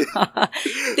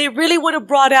 they really would have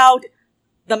brought out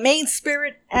the main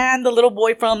spirit and the little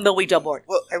boy from the Ouija board.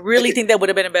 Well, I really think that would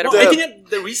have been a better. I think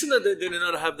the reason that they did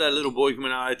not have that little boy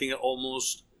coming out, I think it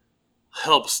almost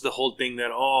helps the whole thing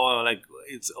that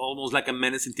it's almost like a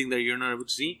menacing thing that you're not able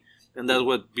to see, and that's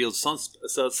what builds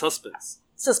suspense.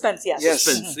 Suspense, yes.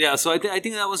 Suspense, yeah. So I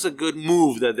think that was a good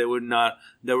move that they were not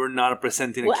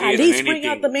presenting a kid. At least bring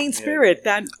out the main spirit.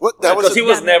 Because he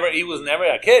was never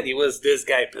a kid. He was this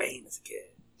guy playing as a kid.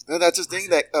 No, that's the thing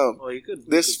that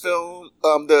this film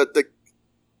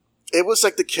it was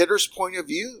like the killer's point of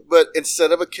view, but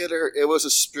instead of a killer, it was a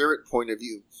spirit point of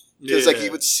view. Because like you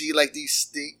would see like these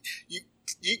things,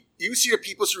 you see the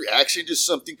people's reaction to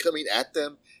something coming at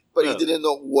them, but you didn't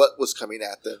know what was coming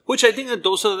at them. Which I think that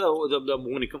those are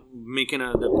when making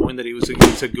the point that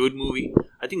it's a good movie.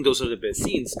 I think those are the best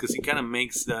scenes because it kind of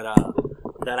makes that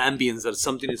ambience that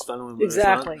something is following.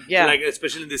 Exactly. Yeah. So, like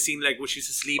especially in the scene like where she's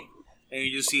asleep and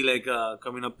you see like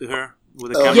coming up to her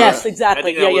with a camera. Yes,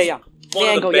 exactly. Yeah.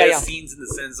 One of the best scenes in the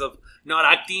sense of not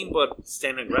acting but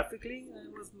scenographically.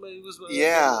 It was really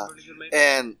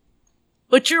good.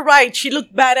 But you're right. She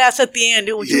looked badass at the end.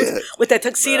 She was with that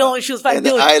tuxedo and she was like,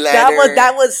 dude, eyeliner.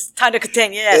 that was Tawny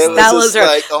Katang. Yes, that was her.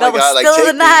 Like, that was still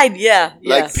the night. Yeah.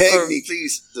 Like, peg me,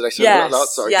 please. Did I say that out loud?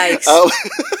 Sorry. Yikes.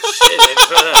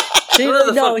 She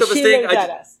looked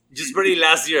badass. Just pretty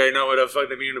last year, I know what the fuck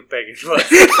the meaning of pegging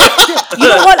was. You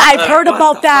know what? I've heard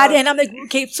about that, and I'm like,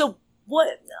 okay, so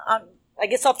what? I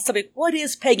guess off the subject. What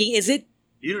is pegging? Is it?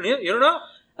 You don't know?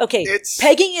 Okay,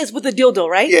 pegging is with a dildo,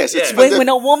 right? Yes. When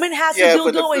a woman has a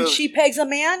dildo and she pegs a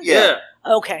man? Yeah.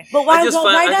 Okay. But why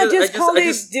not just call it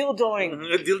dildoing?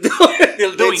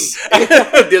 Dildoing.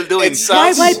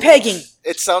 Why pegging?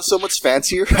 It sounds so much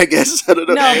fancier, I guess. I don't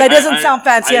know. No, that doesn't sound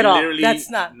fancy at all. That's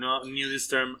not. Knew this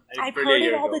term. I've heard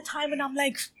it all the time, and I'm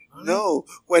like, no.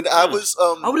 When I was,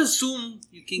 I would assume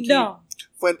you can keep. No.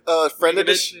 When friend of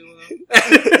the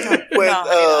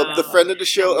the friend of the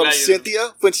show,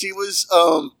 Cynthia, when she was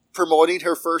promoting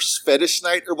her first fetish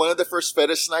night or one of the first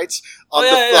fetish nights on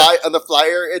on the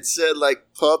flyer, it said like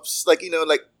pups, like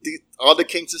like all the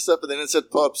kinks and stuff, and then it said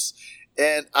pups.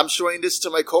 And I'm showing this to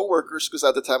my coworkers because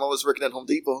at the time I was working at Home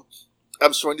Depot.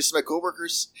 I'm showing this to my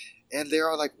coworkers, and they're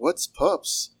all like, "What's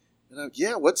pups?" And I'm,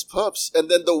 "Yeah, what's pups?" And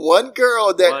then the one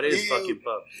girl that what is fucking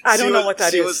pups? I don't know what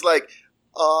that is. She was like,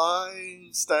 Ay,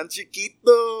 están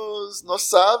chiquitos, no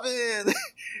saben.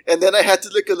 And then I had to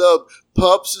look it up.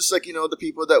 Pups is like, the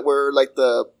people that wear like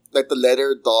the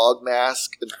leather dog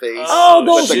mask and face. Oh,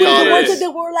 those with were the the ones collars.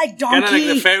 that were like donkey. Kind of like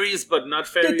the fairies, but not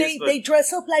fairies. They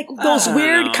dress up like those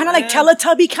weird, kind of like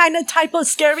Teletubby kind of type of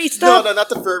scary stuff. No, not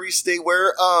the furries. They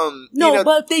wear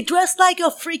but they dress like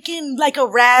a freaking like a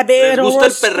rabbit or a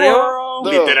squirrel.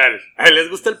 Literal. Les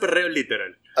gusta el perreo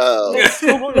literal.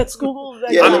 Let's Google that.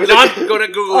 Yeah, I'm not gonna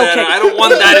Google that. I don't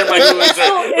want that in my Google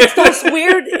search. It's those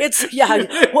weird.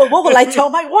 Well, what will I tell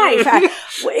my wife?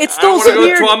 It's those I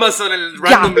weird. Go to Amazon and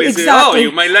randomly exactly. say, "Oh,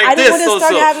 you might like I this." don't want to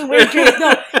start also. having weird dreams.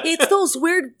 No, it's those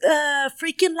weird,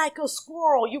 freaking like a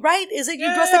squirrel. You right? Is it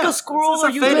you dress like a squirrel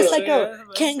or you dress like a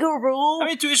kangaroo? I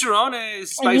mean, to each your own. And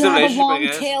you have a long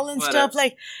tail and stuff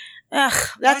like.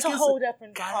 That's a whole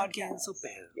different podcast.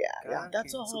 Yeah,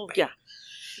 that's a whole Yeah,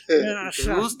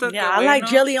 I like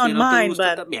jelly on mine,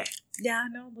 but yeah,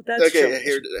 no, but that's true.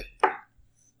 Here.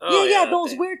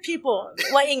 Those weird people.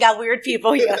 Well, ain't got weird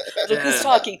people. Yeah, look who's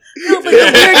talking. No, but the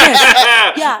weirdness.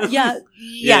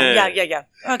 Yeah.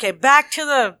 Okay, back to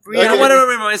the. You know what it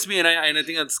reminds me, and I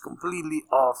think that's completely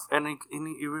off. And it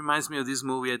reminds me of this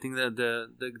movie. I think that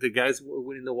the guys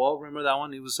within the wall. Remember that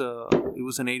one? It was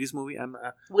an '80s movie.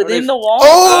 Within the wall.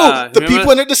 Oh, the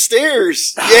people under the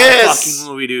stairs. Yes, fucking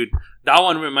movie, dude. That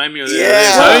one remind me of this.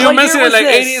 Yeah. You mentioned it like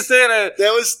 80s.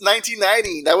 That was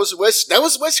 1990. That was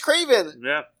Wes Craven.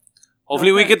 Yeah.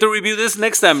 Hopefully we get to review this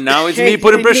next time. Now it's me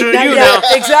putting pressure on you now.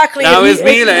 Exactly. Now it's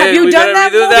me. Like, have you done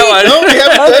that movie? No, we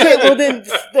haven't done it. Well then,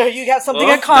 there you got something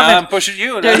in common. Now I'm pushing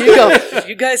you. There you go.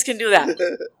 You guys can do that.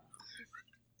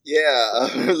 Yeah,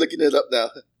 I'm looking it up now.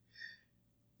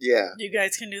 Yeah. You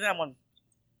guys can do that one.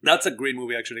 That's a great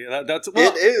movie, actually.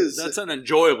 It is. That's an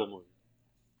enjoyable movie.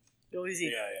 Go easy.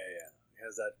 Yeah.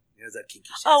 It has that kinky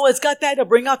shit. Oh, it's got that to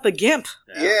bring out the gimp.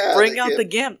 Yeah. Bring out the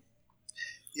gimp.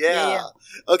 Yeah.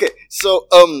 Okay. So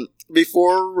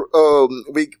before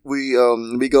we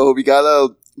go, we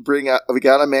gotta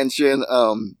mention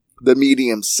the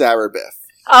medium Sarah Beth.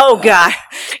 Oh God.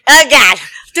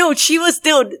 Dude,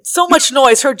 so much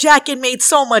noise. Her jacket made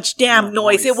so much damn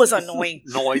noise. It was annoying.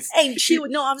 And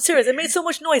I'm serious. It made so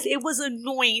much noise. It was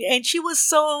annoying. And she was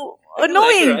so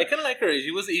annoying. I kind of like her.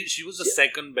 She was the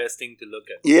second best thing to look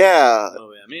at. Yeah.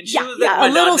 Oh, I mean, she was like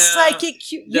a little psychic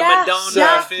cute. The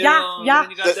Madonna film. Yeah.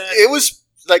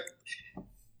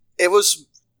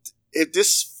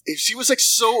 She was like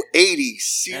so 80s.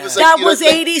 She was that was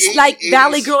 80s, like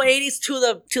Valley Girl 80s to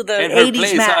the 80s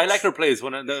plays, max. I like her plays. I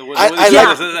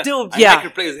like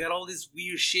her plays. They had all this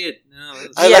weird shit.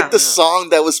 I like the song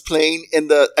that was playing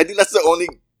I think that's the only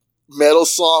metal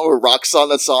song or rock song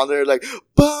that's on there. Like,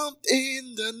 bump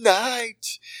in the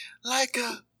night like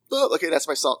a... Okay, that's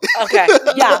my song. Okay,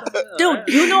 yeah. Dude,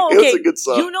 it was a good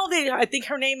song. You know I think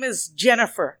her name is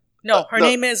Jennifer. No, her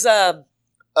name is... Gad.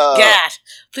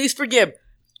 Please forgive.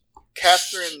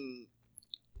 Catherine.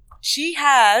 She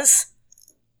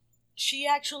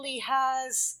actually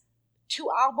has 2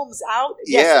 albums out.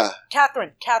 Yes, Yeah.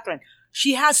 Catherine.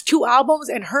 She has 2 albums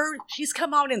and she's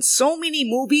come out in so many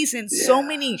movies and so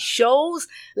many shows.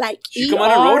 Like she come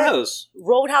out in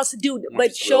Roadhouse, dude.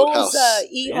 But shows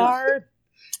ER,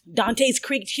 Dante's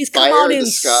Creek. She's come out in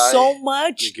so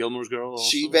much. The Gilmore Girls.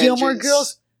 Gilmore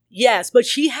Girls. Yes, but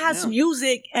she has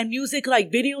music like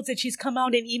videos that she's come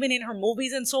out in, even in her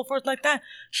movies and so forth like that.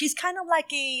 She's kind of like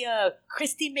a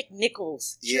Christy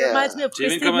McNichols. She reminds me of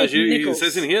Christy McNichols. It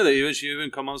says in here that she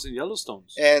even come out in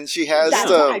Yellowstones. And she has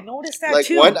I noticed that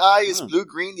too. One eye is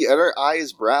blue-green, the other eye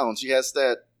is brown. She has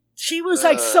that. She was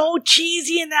like so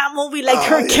cheesy in that movie. Like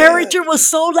her character was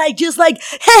so like just like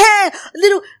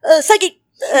little psychic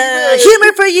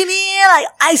humor for you, man. Like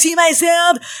I see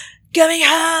myself coming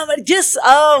home, just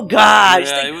God!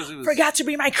 Yeah, it was forgot to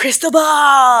bring my crystal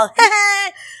ball.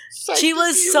 She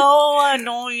was so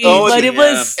annoying, but it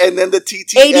was. And then the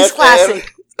TT 80s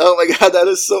classic. Oh my God, that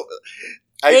is so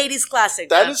 80s classic.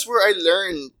 That is where I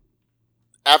learned.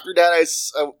 After that,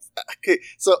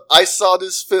 so I saw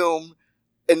this film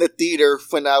in the theater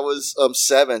when I was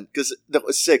 7, because no,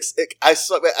 6. I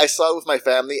saw it with my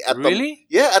family at at the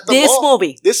mall.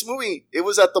 This movie, it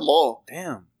was at the mall.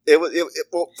 Damn. It was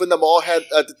when the mall had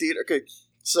the theater. Okay,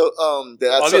 so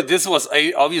this was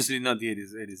obviously not the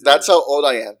 80s. That's how old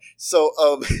I am. So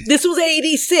this was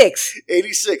 86.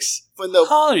 86. When how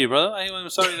old are you, brother? I'm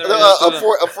sorry.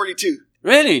 I'm 42.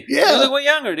 Really? Yeah. You look way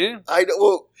younger, dude. I know.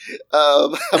 Well,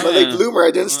 I'm a late bloomer. I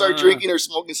didn't start drinking or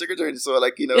smoking cigarettes or anything. So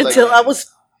until I was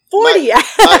 40.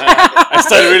 I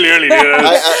started really early.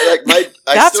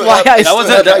 That's why I that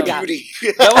started.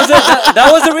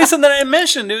 that was the reason that I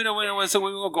mentioned, dude. So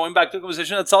we were going back to the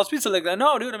conversation at South Pizza, like,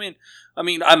 no, dude. I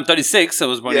mean, I'm 36. I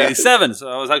was born in 87, so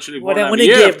I was actually born. What a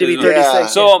gift to be 36. Yeah.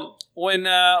 So when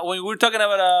we were talking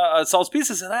about South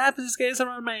Pizza, I said, this guy is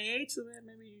around my age, so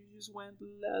maybe you just went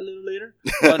a little later.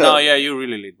 But no, yeah, you're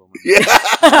really late, woman. Yeah.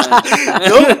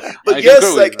 No, but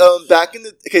yes, like back in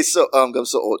the so I'm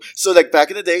so old. So like back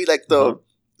in the day, like the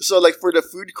so like for the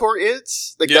food court,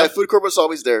 it's like that food court was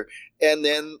always there, and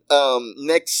then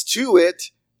next to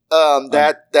it,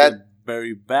 that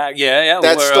very back, that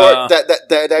where, store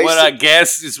that what I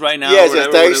guess is right now. Yes,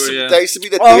 that used to be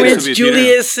the theater. Orange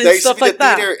Julius and stuff like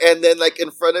that. And then like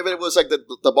in front of it was like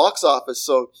the box office.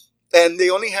 So and they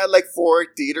only had like 4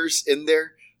 theaters in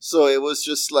there. So it was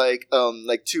just like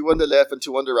 2 on the left and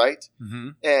 2 on the right. Mm-hmm.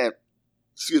 And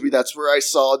excuse me, that's where I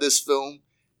saw this film.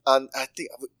 I think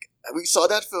we saw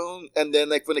that film, and then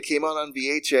like when it came out on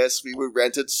VHS, we would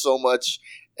rent it so much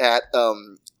at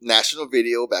National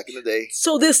Video back in the day.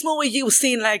 So this movie you've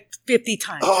seen like 50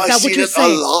 times. Oh, I've seen it a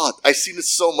lot. I've seen it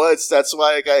so much. That's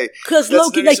why because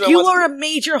Loki, like you are a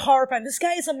major horror fan. This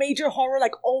guy is a major horror,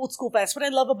 like old school fan. That's what I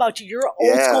love about you. You're an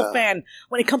old school fan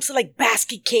when it comes to like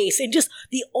Basket Case and just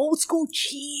the old school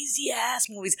cheesy ass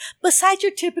movies. Besides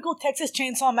your typical Texas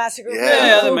Chainsaw Massacre,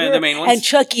 the main ones, and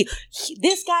Chucky.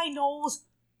 This guy knows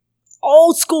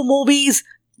old school movies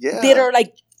that are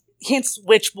like. Hence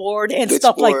Witchboard and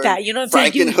stuff like that. You know what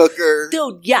I'm saying? Frankenhooker.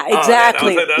 Dude, yeah,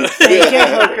 exactly.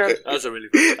 Frankenhooker. That was a really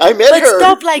good I met her. But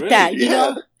stuff like that, you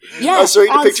know? Yeah. I'll show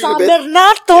you the picture in a bit.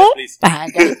 Bernardo.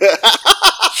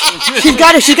 She's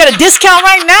got a discount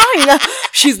right now. You know?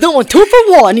 She's doing 2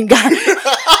 for 1. Okay,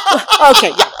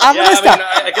 I'm going to stop.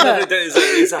 I can definitely tell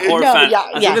he's a horror fan.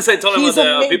 As soon as I told him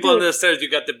about the people on the stairs,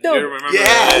 you got the beer, remember?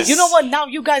 Yes. You know what? Now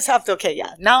you guys have to,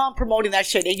 now I'm promoting that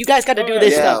shit. And you guys got to do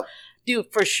this stuff.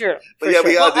 Dude, for sure. We gotta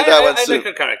do that one I too. like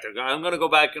her character. I'm gonna go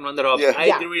back and run that up. Yeah.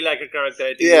 I do really like her character.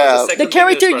 I think the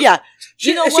character, you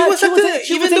know what?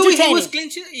 Even though he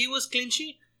was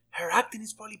clinchy, her acting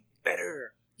is probably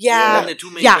better. Yeah. Than the 2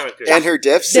 main characters. And her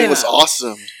death scene was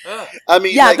awesome. I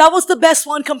mean, that was the best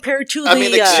one compared to I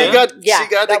mean, like, she got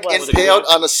impaled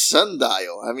on a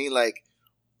sundial. I mean, like,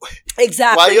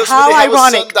 exactly. How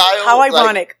ironic. How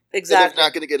ironic. Exactly. They're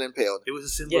not going to get impaled. It was a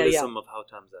symbolism of how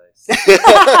time dies. That's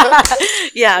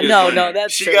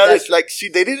she true. got it. Like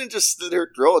they didn't just slit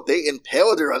her throat; they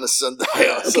impaled her on a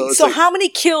sundial. Okay, so how many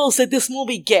kills did this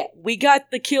movie get? We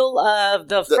got the kill of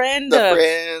the friend, the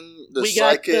we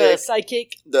psychic, got the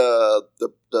psychic, the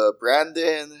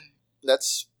Brandon.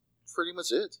 That's pretty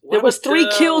much it. There was 3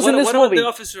 kills in this movie. What about the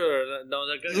officer? No,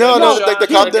 like the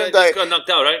cop didn't die. Got knocked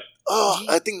out, right? Oh,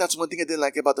 I think that's one thing I didn't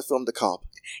like about the film, The Cop.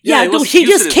 Yeah, dude, he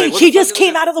just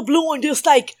came out of the blue and just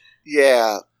like...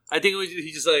 Yeah. I think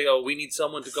he just like, we need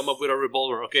someone to come up with a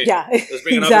revolver. Okay. Yeah, let's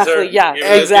bring an exactly. officer. Yeah,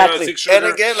 exactly. And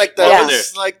again, like that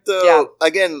was like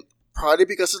again, probably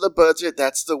because of the budget,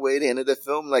 that's the way they ended the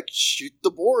film. Like, shoot the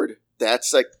board.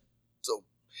 That's like...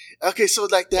 Okay, so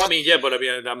like that. Well, I mean, but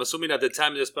I'm assuming at the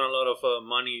time they spent a lot of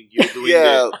money doing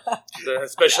the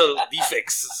special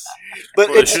defects.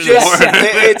 But it's just,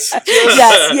 yes. It's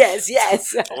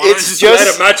just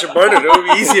light a match and burn it. It would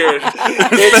be easier.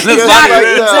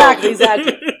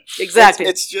 Exactly.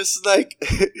 It's just like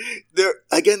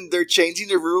they're changing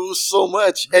the rules so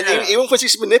much, and even when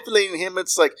she's manipulating him,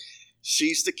 it's like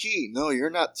she's the key. No, you're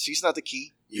not. She's not the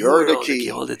key. You're the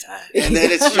key all the time. And then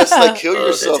it's just like kill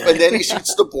yourself. And then he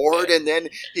shoots the board, and then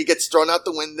he gets thrown out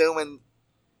the window, and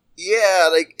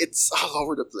like it's all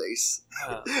over the place.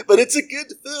 But it's a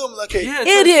good film. Okay,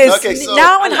 it is. Okay, so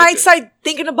now in hindsight,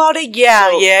 thinking about it,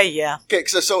 yeah. Okay,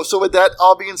 so with that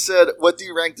all being said, what do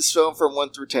you rank this film from 1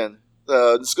 through 10?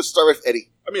 Let's go start with Eddie.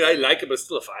 I mean, I like it, but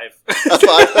still a 5. A 5?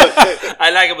 Okay. I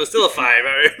like it, but still a 5.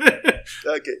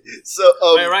 Okay, so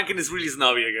my ranking is really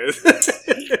snobby, I guess.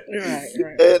 Right.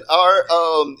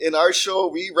 In our show,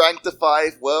 we ranked the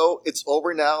 5. Well, it's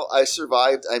over now. I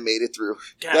survived. I made it through.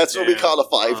 That's what we call a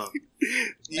 5.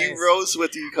 You, Rose,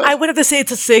 what do you call it? I would have to say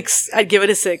it's a 6. I'd give it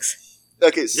a 6.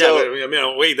 Okay, so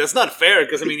wait, that's not fair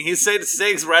because he said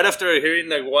 6 right after hearing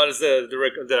like what is the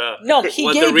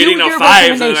reading of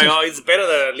 5. So like, it's better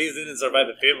that at least didn't survive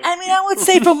the film. I mean, I would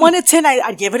say from 1 to 10,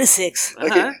 I'd give it a 6.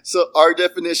 Okay, so our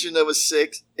definition of a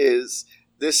 6 is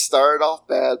this started off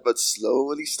bad, but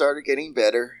slowly started getting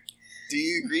better. Do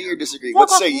you agree or disagree? What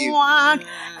say you?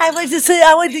 I would just say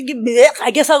I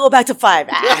guess I'll go back to 5.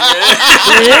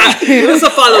 It's a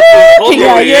follow-up.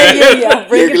 Yeah.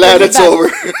 You're glad it's over.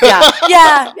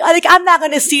 yeah. Like I'm not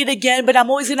gonna see it again, but I'm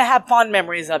always gonna have fond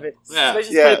memories of it. Yeah. Let's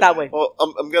just put it that way. Well,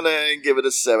 I'm gonna give it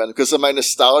a 7 because of my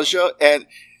nostalgia and.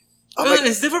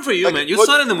 It's different for you, man. You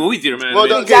saw it in the movie theater, man. Well,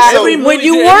 when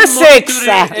you were 6.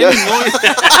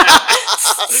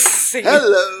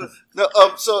 Hello. No,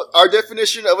 so our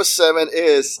definition of a 7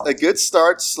 is a good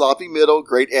start, sloppy middle,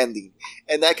 great ending,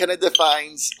 and that kind of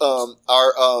defines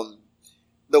our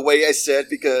the way I said,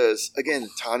 because again,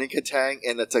 Tawny Katang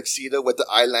in the tuxedo with the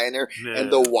eyeliner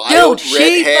and the wild Dude, red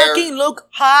she hair. fucking looked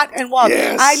hot and wild.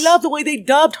 Yes. I love the way they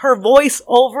dubbed her voice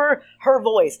over her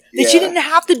voice. That she didn't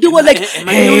have to do it like. Am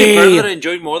I the only person that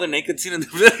enjoyed more the naked scene in the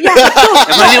film? Yeah,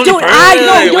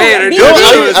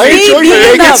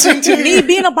 me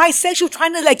being a bisexual,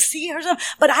 trying to like see her,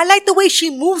 but I like the way she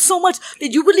moves so much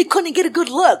that you really couldn't get a good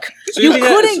look. So you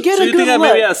couldn't get a good look.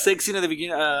 Maybe a sex scene at the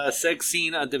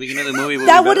beginning, of the movie.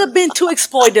 That would have been too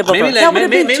exploitive of her. That would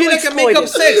have been too like a makeup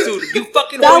sex, dude. You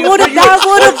fucking. That would have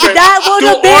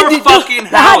been fucking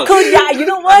house. You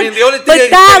know what? I mean, the only thing but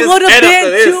that would have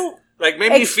been too. Like,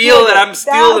 made me feel that I'm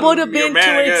still that would have been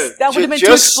too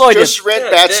exploitive. Just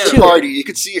read Bachelor Party. You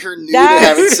could see her nude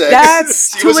having sex.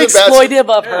 That's too exploitive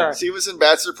of her. She was in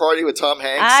Bachelor Party with Tom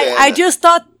Hanks. I just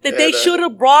thought that they should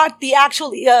have brought the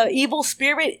actual evil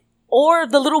spirit or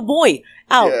the little boy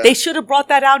out. Yeah. They should have brought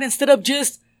that out instead of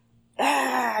just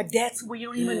that's where you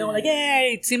don't even know. Like,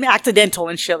 hey, it seemed accidental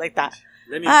and shit like that.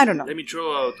 I don't know. Let me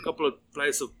throw a couple of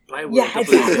pieces of plywood. Yeah,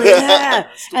 exactly.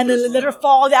 And then let her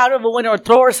fall out of a window or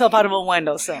throw herself out of a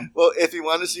window. So, well, if you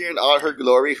want to see her in all her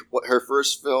glory, her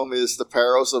first film is The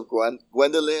Perils of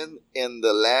Gwendolyn in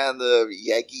the Land of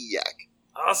Yakky Yak.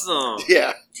 Awesome.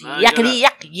 Yeah. Yakety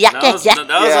yak, yak, yak, yak.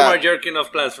 That was my jerking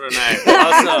off class for a night.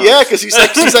 Awesome. Yeah, because she's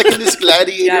like in this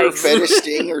gladiator fetish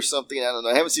thing or something. I don't know.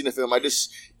 I haven't seen the film. I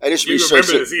just researched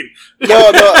it. The scene.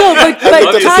 No,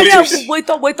 but Tanya,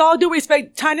 with all due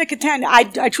respect, Tanya Katang,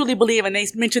 I truly believe, and they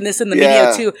mentioned this in the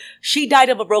media too. She died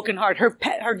of a broken heart. Her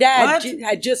dad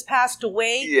had just passed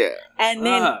away. Yeah, and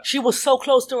then she was so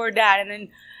close to her dad, and then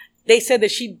they said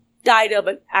that she died of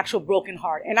an actual broken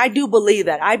heart. And I do believe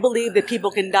that. I believe that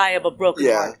people can die of a broken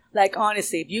heart. Like,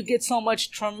 honestly, if you get so much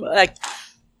trauma, like,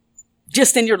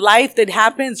 just in your life that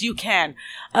happens, you can.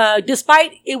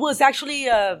 Despite, it was actually,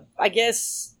 I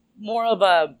guess, more of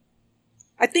a,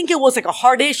 I think it was like a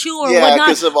heart issue or whatnot. Yeah,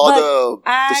 because of all the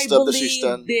stuff that she's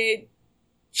done. That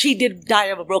she did die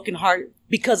of a broken heart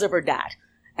because of her dad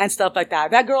and stuff like that.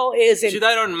 That girl is... She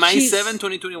died on May 7,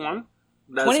 2021?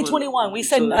 2021. We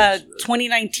said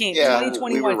 2019. Yeah,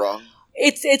 2021. we were wrong.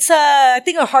 It's I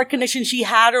think a heart condition she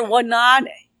had or whatnot,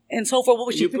 and so forth. What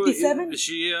was she? 57.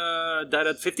 She died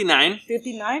at 59.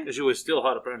 59. She was still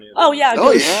hot, apparently. Oh yeah.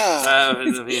 Oh dude.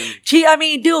 yeah. I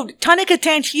mean, dude, Tawny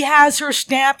Katang, she has her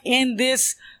stamp in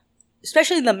this,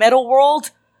 especially in the metal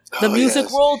world, the music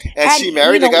world, and she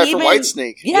married the guy from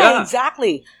Whitesnake. Yeah,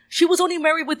 exactly. She was only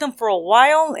married with him for a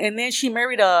while, and then she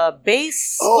married a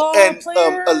baseball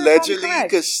player.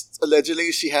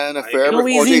 Allegedly she had an affair with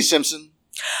O.J. Simpson.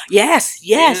 Yes.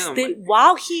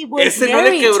 While he was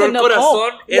married to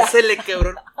Nicole. Ese le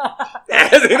quebró.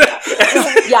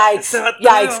 Yikes.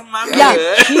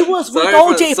 Yeah, he was with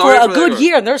OJ for a good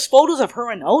year. And there's photos of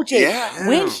her and OJ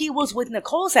when he was with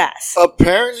Nicole's ass.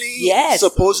 Apparently,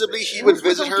 supposedly he would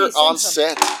visit her on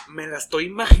set. Me la estoy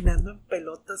imaginando en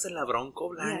pelotas en la Bronco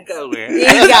Blanca, güey.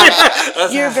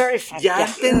 You're very funny. Ya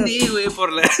entendí, güey, por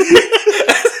la...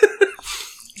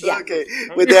 Yeah. Okay,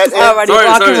 with that, sorry.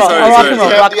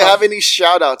 Do you have any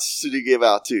shout outs to give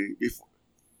out to before?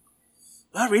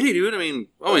 Not really, dude. I mean,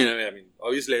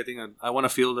 obviously, I think I want to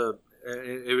feel that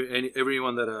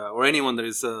everyone that or anyone that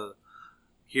is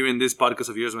hearing this podcast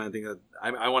of yours, man, I think that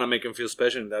I want to make them feel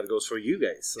special, and that goes for you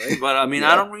guys, right? But I mean,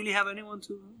 I don't really have anyone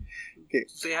to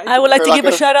say hi to. I would like to give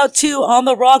a shout out to On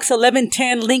the Rocks,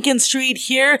 1110 Lincoln Street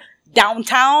here,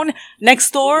 downtown,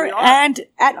 next door, and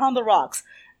at On the Rocks.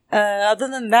 Other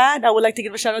than that, I would like to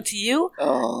give a shout out to you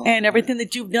and everything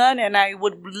that you've done, and I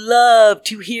would love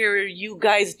to hear you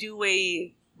guys do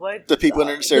the people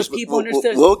under the stairs. The people under the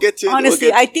stairs. We'll get to it.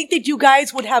 Honestly, I think that you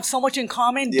guys would have so much in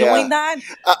common doing that.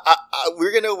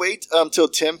 We're gonna wait until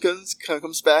Tim comes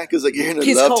back because you're gonna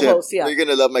love Tim. Yeah. You're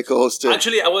gonna love my co-host Tim.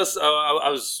 Actually, I was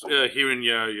hearing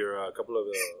your couple of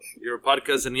your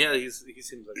podcasts, and he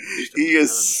seems like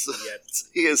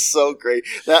he is so great.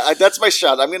 That's my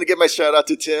shout. I'm gonna give my shout out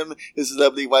to Tim, his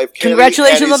lovely wife Kelly.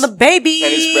 Congratulations on the baby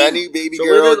and his brand new baby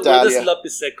girl Dalia. We'll just love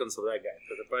the seconds of that guy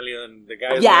because apparently the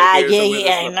guy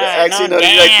is Actually, no,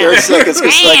 like 30 seconds.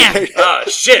 Oh,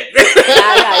 shit.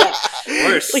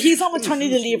 Worse. But he's on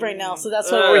maternity leave right now, so that's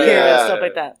why we're here and stuff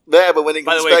like that. Yeah, but when he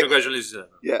comes By the way, back, congratulations.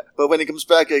 Yeah, but when he comes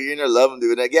back, you're gonna love him,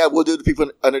 dude. Like, yeah, we'll do the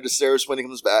people under the stairs when he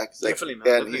comes back. Like, Definitely, man.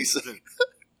 And Definitely.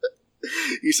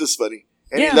 he's just funny,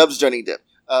 and he loves Johnny Depp.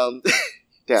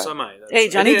 Yeah. So am I. Hey,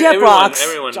 Johnny Depp rocks.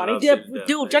 Johnny Depp,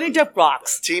 dude. Johnny Depp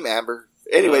rocks. Team Amber.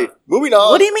 Anyway, moving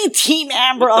on. What do you mean, Team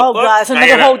Amber? Oh, God,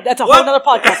 that's a whole other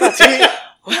podcast.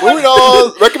 Moving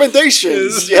on,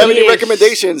 recommendations. Do you have any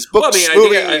recommendations? Books,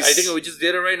 movies? I think we just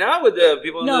did it right now with the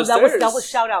people on the stairs. No, that was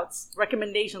shout-outs,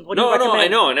 recommendations. What do you recommend? I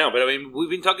know. But I mean, we've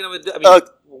been talking about.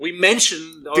 We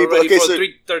mentioned already people, for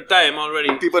the third time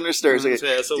already. People on the stairs.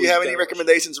 Okay. So do you have any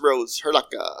recommendations, Rose? I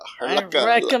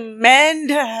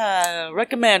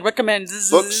recommend.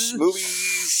 Books,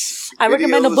 movies. I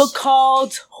recommend a book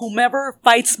called Whomever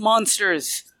Fights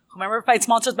Monsters. Whomever Fights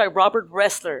Monsters by Robert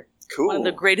Ressler. Cool. One of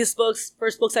the greatest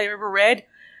first books I ever read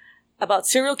about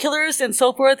serial killers and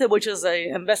so forth, which is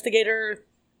an investigator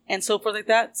and so forth like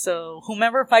that. So,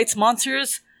 Whomever Fights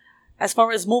Monsters. As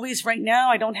far as movies right now,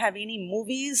 I don't have any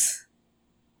movies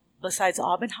besides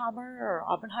Oppenheimer.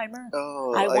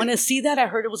 Oh, I want to see that. I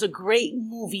heard it was a great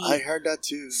movie. I heard that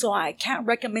too. So I can't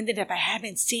recommend it if I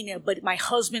haven't seen it. But my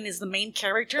husband is the main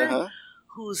character,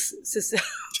 who's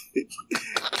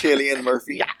Cillian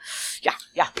Murphy. Yeah.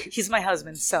 He's my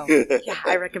husband. So yeah,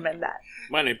 I recommend that.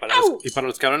 Bueno, y para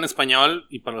los que hablan español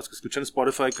y para los que escuchan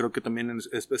Spotify, creo que también es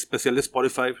especial de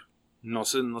Spotify. No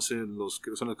sé los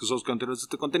que son los que son los contenidos de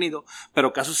este contenido,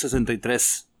 pero Caso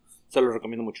 63 se lo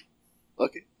recomiendo mucho.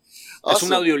 Okay. Awesome. Es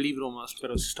un audiolibro más,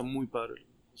 pero sí está muy padre.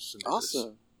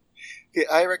 Awesome. Okay,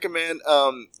 I recommend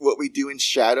What We Do in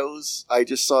Shadows. I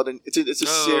just saw it's a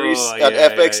series on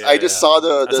FX. I just saw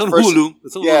the It's on first Hulu.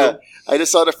 Hulu. I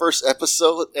just saw the first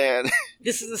episode, and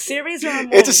this is a series or a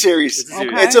movie? It's a series.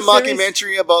 Okay. It's a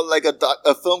mockumentary about like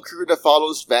a film crew that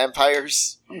follows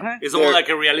vampires. Okay. It's almost like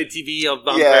a reality TV of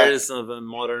vampires of a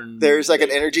modern. There's like an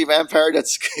energy vampire that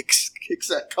kicks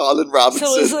at Colin Robinson.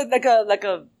 So is it like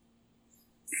a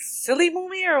silly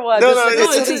movie or what? No,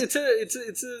 it's a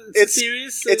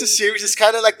series. It's a series. It's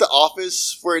kind of like The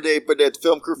Office, where the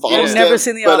film crew follows them. I've never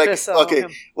seen The Office. Like, okay,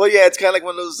 well, yeah, it's kind of like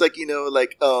one of those mocking.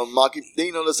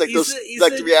 Those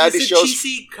the reality shows. It's a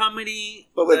cheesy comedy,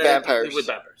 but with vampires.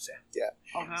 Yeah.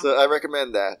 Okay. So I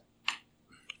recommend that.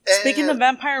 Speaking of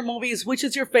vampire movies, which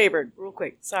is your favorite? Real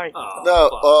quick, sorry.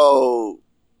 The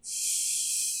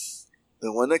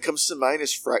one that comes to mind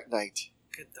is Fright Night.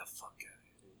 Get the fuck out.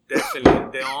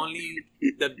 Definitely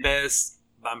the best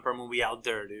vampire movie out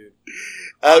there, dude.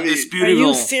 Are you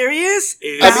serious?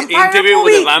 Interview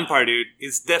with a Vampire, dude.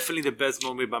 It's definitely the best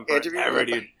movie vampire ever,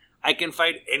 dude. I can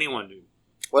fight anyone, dude.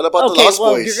 What about the Lost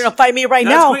Boys? You're gonna fight me right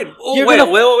now. Wait.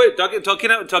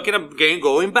 Talking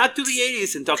going back to the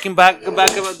 80s and talking back about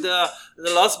the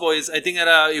Lost Boys. I think that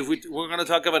if we're gonna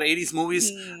talk about 80s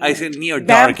movies, I think Near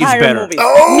Dark is better. Movies.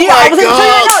 Oh my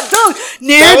god,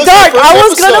 Near Dark. I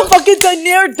was gonna fucking say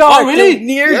Near Dark. Oh really? Dude,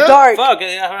 Near Dark. Fuck, I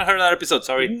haven't heard that episode.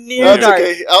 Sorry. Near Dark.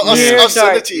 Okay. I'll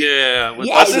send it to you. Yeah.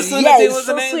 Yes, so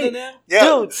sweet.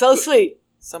 Dude, so sweet.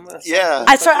 Yeah,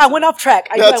 I went off track.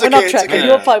 I went off track. I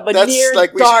do apologize, but Near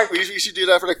Dark. We should do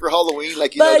that for Halloween,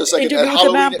 like just like Interview with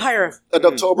the Vampire. An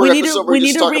October episode. We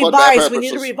need to revise. We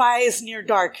need to revise Near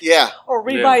Dark. Yeah, or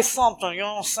revise something. You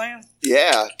know what I'm saying?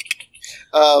 Yeah.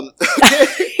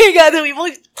 You got to.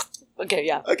 Okay,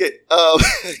 yeah. Okay.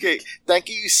 Okay. Thank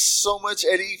you so much,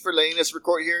 Eddie, for letting us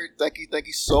record here. Thank you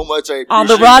so much. On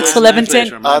the Rocks,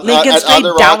 1110 Lincoln Street,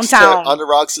 downtown. On the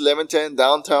Rocks, 1110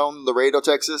 downtown, Laredo,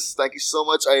 Texas. Thank you so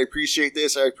much. I appreciate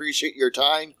this. I appreciate your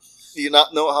time. You do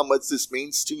not know how much this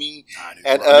means to me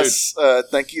and us.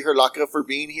 Thank you, Herlaka, for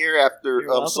being here after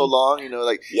so long. You know,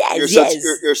 like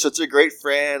you're such a great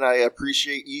friend. I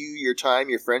appreciate you, your time,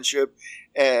 your friendship,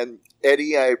 and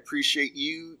Eddie, I appreciate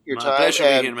you, your time. Pleasure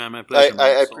being here, man. My pleasure.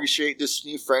 I appreciate this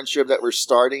new friendship that we're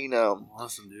starting.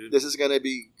 Awesome, dude. This is going to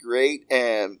be great,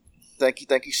 and thank you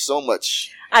so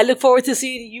much. I look forward to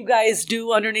seeing you guys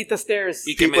do Underneath the Stairs.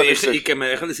 Y que me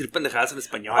dejen decir pendejadas en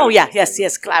español. Oh, yeah,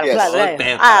 yes, claro.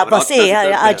 Pues sí,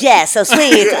 yes, so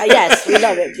sweet. Yes, we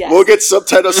love it, yes. We'll get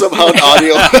subtitles somehow in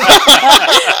audio.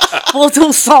 We'll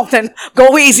do something.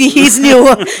 Go easy, he's new.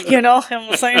 You know what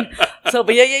I'm saying? So,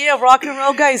 but yeah, rock and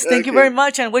roll, guys. Thank you very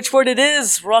much. And Witchboard it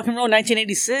is, rock and roll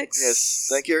 1986. Yes,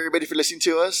 thank you everybody for listening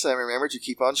to us. And remember to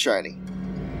keep on shining.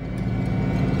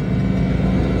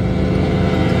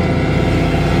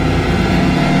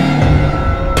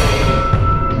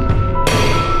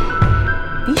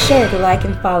 Be sure to like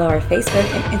and follow our Facebook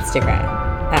and Instagram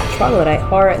at Troglodyte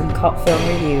Horror and Cult Film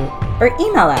Review, or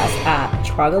email us at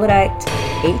troglodyte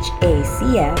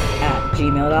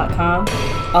hacf@gmail.com,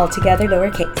 altogether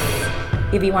lowercase.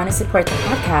 If you want to support the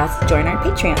podcast, join our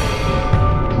Patreon.